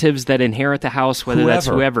relatives that inherit the house, whether that's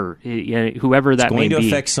whoever that may be. It's going to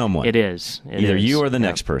affect someone. It is. Either you or the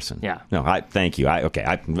next person. Yeah. No, thank you. I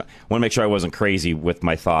want to make sure I wasn't crazy with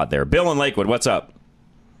my thought there. Bill in Lakewood, what's up?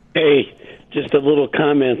 Hey, just a little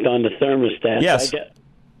comment on the thermostat. Yes.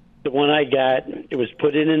 The one I got, it was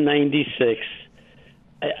put in 96.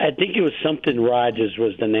 I think it was something Rogers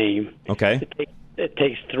was the name. Okay. It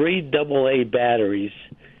takes 3 AA batteries,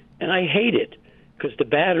 and I hate it because the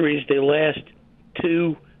batteries, they last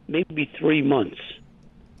 2, maybe 3 months,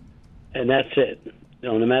 and that's it.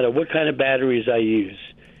 No matter what kind of batteries I use.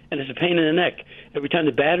 And it's a pain in the neck. Every time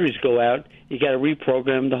the batteries go out, you got to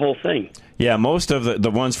reprogram the whole thing. Yeah, most of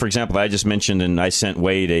the ones, for example, that I just mentioned, and I sent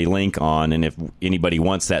Wade a link on, and if anybody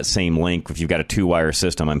wants that same link, if you've got a 2-wire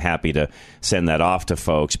system, I'm happy to send that off to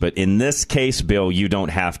folks. But in this case, Bill, you don't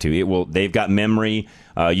have to. They've got memory.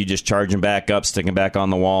 You just charge them back up, stick them back on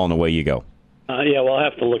the wall, and away you go. Yeah, we'll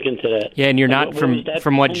have to look into that. Yeah, and you're not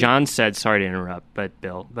from what John said. Sorry to interrupt,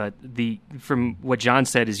 Bill. But from what John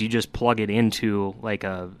said is you just plug it into like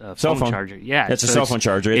a cell phone charger. Yeah, it's a cell phone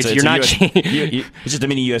charger. It's just a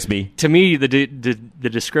mini USB. To me, the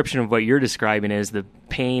description of what you're describing is the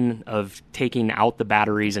pain of taking out the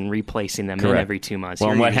batteries and replacing them in every 2 months.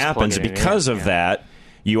 Well, what happens because of that?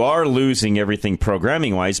 You are losing everything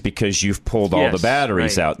programming-wise because you've pulled all the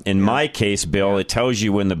batteries out. In my case, Bill, it tells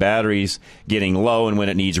you when the battery's getting low and when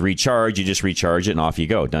it needs recharge. You just recharge it and off you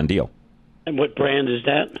go. Done deal. And what brand is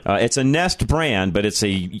that? It's a Nest brand, but it's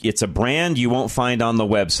a brand you won't find on the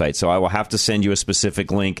website. So I will have to send you a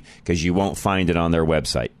specific link because you won't find it on their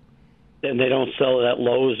website. And they don't sell it at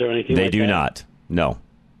Lowe's or anything They like that? do not. No.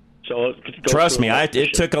 So trust me,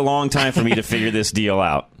 it took a long time for me to figure this deal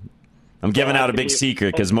out. I'm giving out a big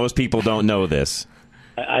secret because most people don't know this.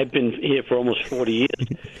 I've been here for almost 40 years.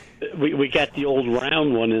 We got the old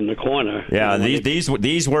round one in the corner. Yeah,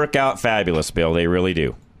 these work out fabulous, Bill. They really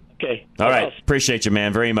do. Okay. All right. Appreciate you,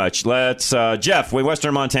 man, very much. Let's Jeff,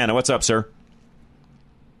 Western Montana. What's up, sir?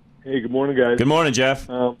 Hey, good morning, guys. Good morning, Jeff.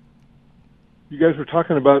 You guys were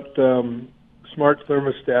talking about smart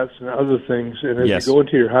thermostats and other things, and as you go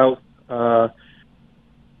into your house,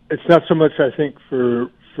 it's not so much, I think,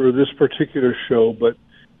 for this particular show, but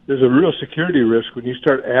there's a real security risk when you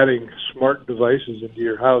start adding smart devices into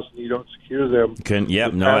your house and you don't secure them.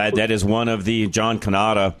 That is one of the John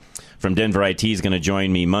Canada from Denver IT is going to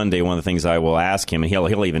join me Monday. One of the things I will ask him, and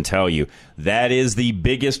he'll even tell you, that is the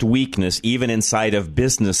biggest weakness even inside of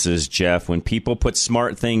businesses, Jeff, when people put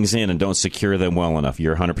smart things in and don't secure them well enough.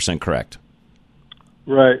 You're 100% correct.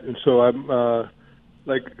 Right, and so I'm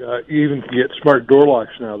you even can get smart door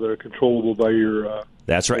locks now that are controllable by your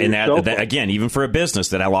That's right. And that again, even for a business,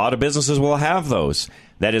 that a lot of businesses will have those.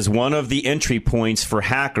 That is one of the entry points for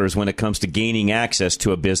hackers when it comes to gaining access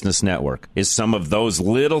to a business network, is some of those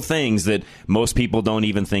little things that most people don't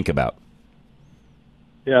even think about.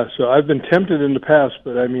 Yeah, so I've been tempted in the past,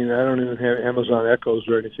 but I mean, I don't even have Amazon Echoes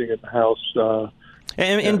or anything in the house.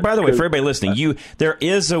 And by the way, for everybody listening, there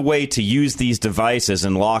is a way to use these devices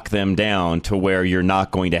and lock them down to where you're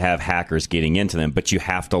not going to have hackers getting into them, but you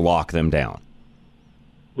have to lock them down.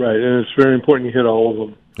 Right, and it's very important you hit all of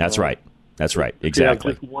them. That's right. That's right.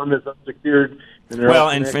 Exactly. Just one that's unsecured.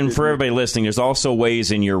 And for everybody listening, there's also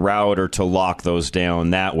ways in your router to lock those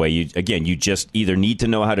down that way. You just either need to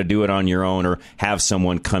know how to do it on your own or have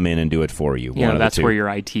someone come in and do it for you. Yeah, that's where your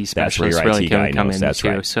IT specialist really can come in too.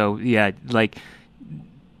 Right. So, yeah,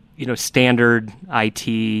 standard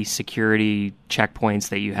IT security checkpoints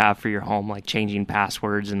that you have for your home, like changing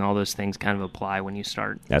passwords and all those things, kind of apply when you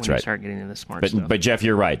start. You start getting into the smart stuff. But Jeff,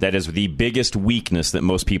 you're right. That is the biggest weakness that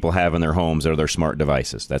most people have in their homes are their smart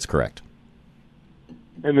devices. That's correct.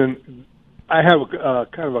 And then I have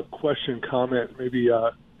kind of a question, comment. Maybe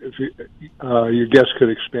if your guests could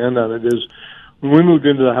expand on it, is when we moved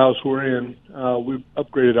into the house we're in, we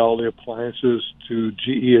upgraded all the appliances to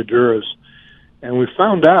GE Aduras, and we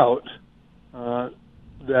found out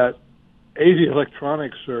that A, the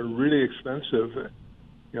electronics are really expensive.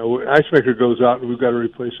 You know, an ice maker goes out and we've got to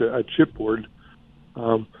replace a chipboard.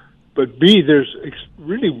 But B, there's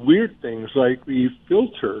really weird things like the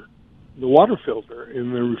filter, the water filter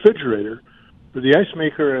in the refrigerator for the ice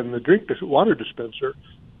maker and the water dispenser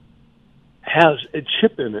has a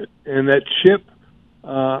chip in it, and that chip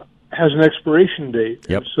has an expiration date.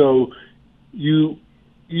 Yep. And so you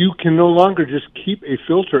can no longer just keep a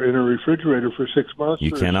filter in a refrigerator for 6 months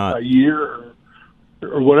You or cannot. a year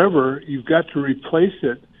or whatever. You've got to replace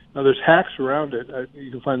it. Now, there's hacks around it. You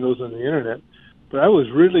can find those on the internet. But I was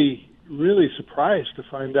really, really surprised to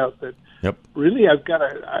find out that really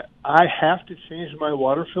I have to change my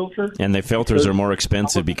water filter. And the filters are more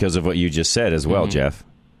expensive because of what you just said as well, Jeff.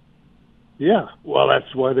 Yeah, well,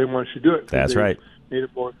 that's why they want you to do it. That's right. Made it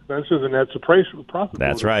more expensive, and that's a profit.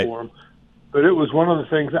 That's right. For them. But it was one of the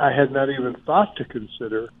things I had not even thought to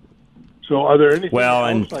consider. So are there anything Well,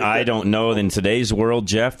 else and like I that? don't know in today's world,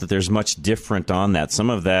 Jeff, that there's much different on that. Some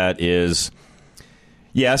of that is,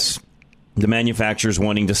 yes, the manufacturer's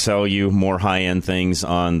wanting to sell you more high-end things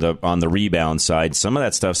on the rebound side. Some of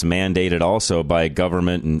that stuff's mandated also by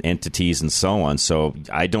government and entities and so on. So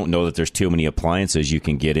I don't know that there's too many appliances you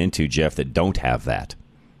can get into, Jeff, that don't have that.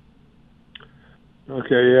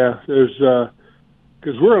 Okay, yeah. There's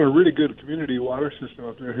because we're on a really good community water system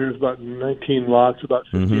up there. Here's about 19 lots, about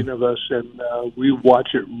 15 of us, and we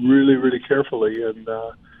watch it really, really carefully. And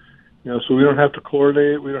so we don't have to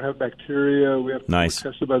chlorinate, we don't have bacteria, we have to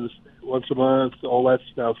test it by the state once a month, all that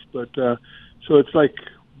stuff. But so it's like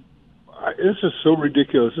this is so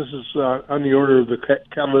ridiculous. This is on the order of the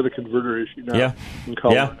catalytic converter issue now. In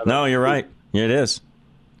Colorado. Yeah. No, you're right. It is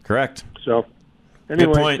correct. So.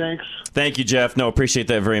 Anyway, good point. Thanks. Thank you, Jeff. No, appreciate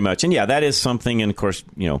that very much. And yeah, that is something. And of course,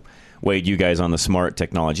 Wade, you guys on the smart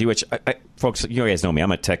technology, which folks, you guys know me. I'm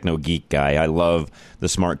a techno geek guy. I love the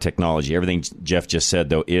smart technology. Everything Jeff just said,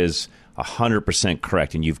 though, is 100%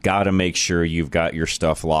 correct. And you've got to make sure you've got your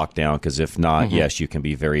stuff locked down, because if not, yes, you can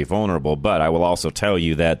be very vulnerable. But I will also tell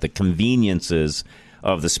you that the conveniences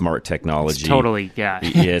of the smart technology, it's totally,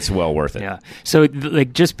 it's well worth it. Yeah. So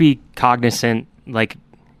just be cognizant,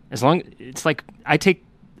 as long it's I take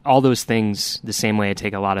all those things the same way I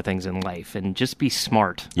take a lot of things in life, and just be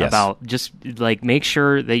smart about make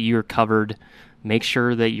sure that you're covered, make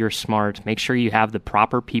sure that you're smart, make sure you have the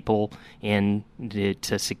proper people in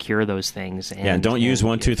to secure those things. And don't use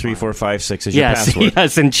 1, 2, 3, 4, 5, 6 as your password.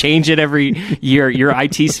 Yes, and change it every year. Your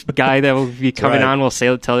IT guy that will be coming on will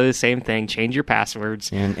tell you the same thing. Change your passwords.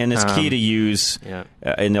 And it's key to use,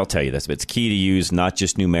 and they'll tell you this, but it's key to use not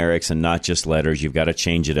just numerics and not just letters. You've got to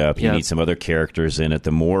change it up. You need some other characters in it.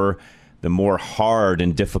 The more hard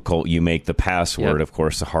and difficult you make the password, of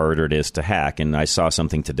course, the harder it is to hack. And I saw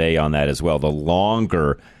something today on that as well. The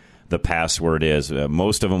longer the password is,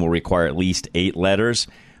 most of them will require at least 8 letters,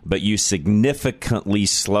 but you significantly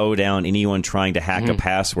slow down anyone trying to hack a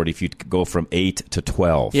password if you go from 8 to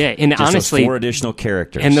 12. Yeah, and just honestly, 4 additional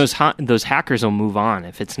characters. And those hackers will move on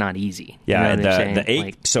if it's not easy. Yeah, you know the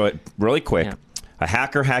 8. So really quick, a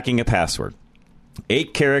hacker hacking a password,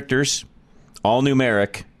 8 characters, all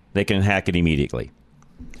numeric. They can hack it immediately.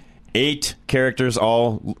 8 characters,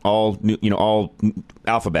 all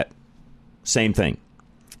alphabet. Same thing.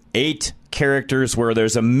 8 characters where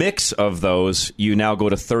there's a mix of those, you now go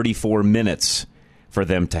to 34 minutes for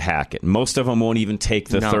them to hack it. Most of them won't even take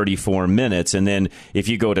the 34 minutes. And then if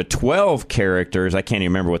you go to 12 characters, I can't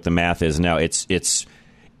even remember what the math is now. It's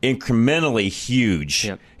incrementally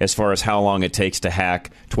huge as far as how long it takes to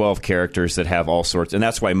hack 12 characters that have all sorts. And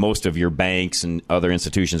that's why most of your banks and other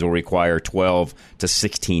institutions will require 12 to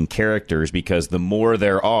 16 characters, because the more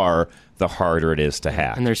there are, the harder it is to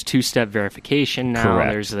hack. And there's 2-step verification now.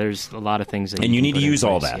 Correct. There's a lot of things that you need to use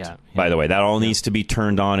all place. that. By the way, that all needs to be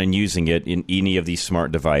turned on and using it in any of these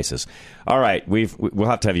smart devices. All right, we'll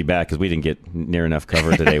have to have you back because we didn't get near enough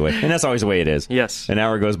covered today, and that's always the way it is. Yes, an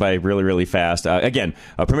hour goes by really, really fast. Again,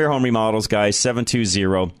 Premier Home Remodels, guys,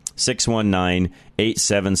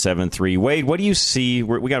 720-619-8773. Wade, what do you see?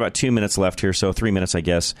 We got about 2 minutes left here, so 3 minutes, I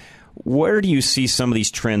guess. Where do you see some of these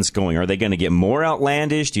trends going? Are they going to get more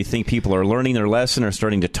outlandish? Do you think people are learning their lesson or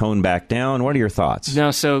starting to tone back down? What are your thoughts?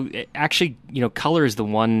 No, so actually, color is the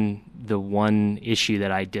one issue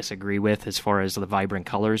that I disagree with as far as the vibrant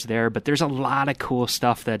colors there. But there's a lot of cool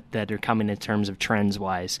stuff that are coming in terms of trends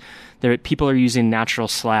wise. People are using natural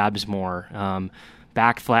slabs more.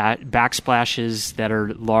 backsplashes that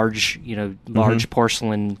are large, large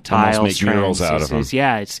porcelain tiles. Almost make murals out of them.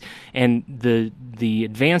 Yeah, and the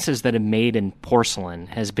advances that have made in porcelain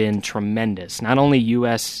has been tremendous. Not only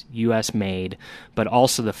U.S. made, but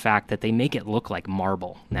also the fact that they make it look like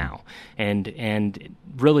marble now, and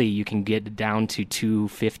really you can get down to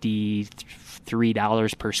 $2.50,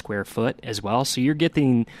 $3 per square foot as well. So you're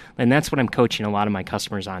getting, and that's what I'm coaching a lot of my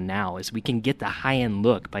customers on now, is we can get the high end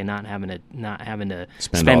look by not having to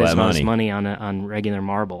spend as much money on regular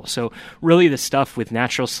marble. So really the stuff with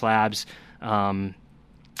natural slabs,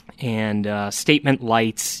 and statement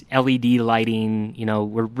lights, LED lighting,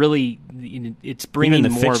 we're really, it's bringing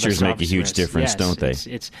even the more fixtures of a make a huge difference, don't they?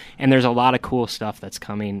 And there's a lot of cool stuff that's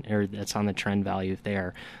coming, or that's on the trend value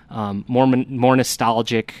there. More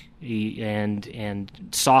nostalgic and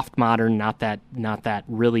soft modern, not that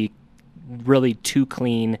really too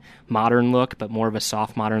clean modern look, but more of a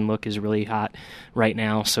soft modern look is really hot right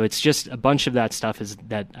now. So it's just a bunch of that stuff is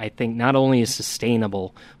that I think not only is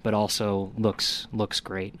sustainable, but also looks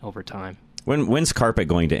great over time. When's carpet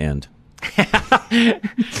going to end? I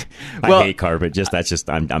hate carpet.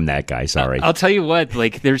 I'm that guy. Sorry. I'll tell you what.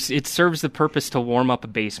 It serves the purpose to warm up a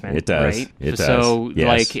basement. It does. Right? It does. So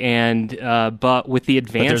yes. but with the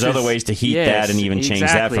advances, but there's other ways to heat that and even change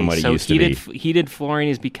that from what it used to be. Heated flooring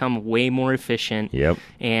has become way more efficient. Yep.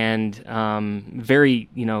 And very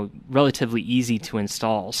relatively easy to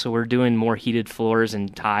install. So we're doing more heated floors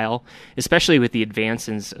and tile, especially with the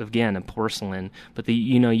advances again of porcelain. But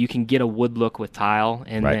you can get a wood look with tile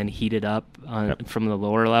and then heat it up from the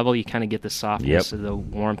lower level. You kind of get the softness of the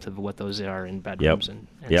warmth of what those are in bedrooms and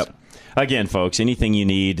stuff. Again, folks, anything you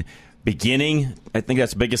need beginning, I think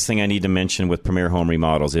that's the biggest thing I need to mention with Premier Home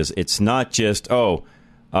Remodels is it's not just,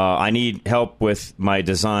 I need help with my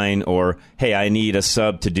design, or, hey, I need a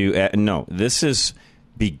sub to do. No, this is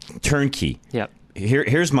turnkey. Yep.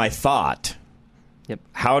 Here's my thought. Yep.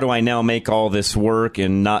 How do I now make all this work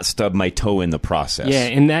and not stub my toe in the process? Yeah,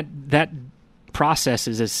 and that process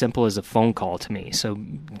is as simple as a phone call to me. So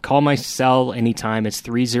call my cell anytime. It's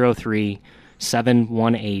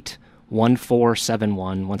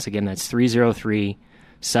 303-718-1471. Once again, that's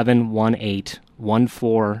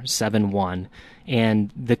 303-718-1471.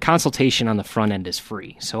 And the consultation on the front end is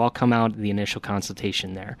free. So I'll come out the initial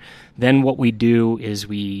consultation there. Then what we do is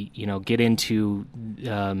we, get into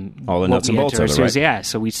all the nuts and bolts of it, right? Yeah.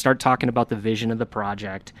 So we start talking about the vision of the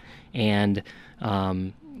project, and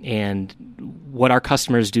what our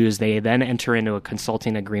customers do is they then enter into a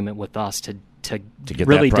consulting agreement with us to get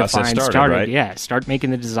really that process started, right? Yeah, start making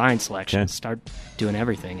the design selection, start doing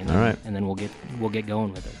everything, and then, and then we'll get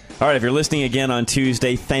going with it. All right, if you're listening again on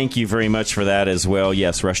Tuesday, thank you very much for that as well.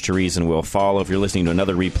 Yes, Rush to Reason will follow. If you're listening to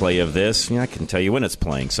another replay of this, I can tell you when it's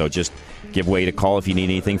playing. So just give Wade a call if you need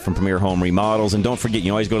anything from Premier Home Remodels. And don't forget, you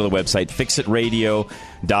can always go to the website,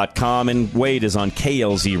 fixitradio.com. And Wade is on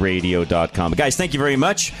klzradio.com. Guys, thank you very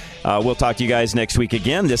much. We'll talk to you guys next week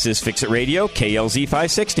again. This is Fix It Radio, KLZ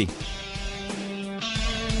 560.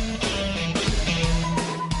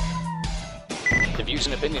 The views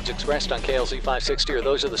and opinions expressed on KLZ 560 are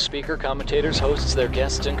those of the speaker, commentators, hosts, their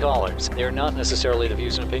guests, and callers. They are not necessarily the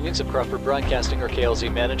views and opinions of Crawford Broadcasting or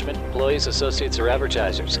KLZ management, employees, associates, or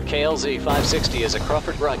advertisers. KLZ 560 is a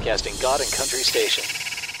Crawford Broadcasting God and Country station.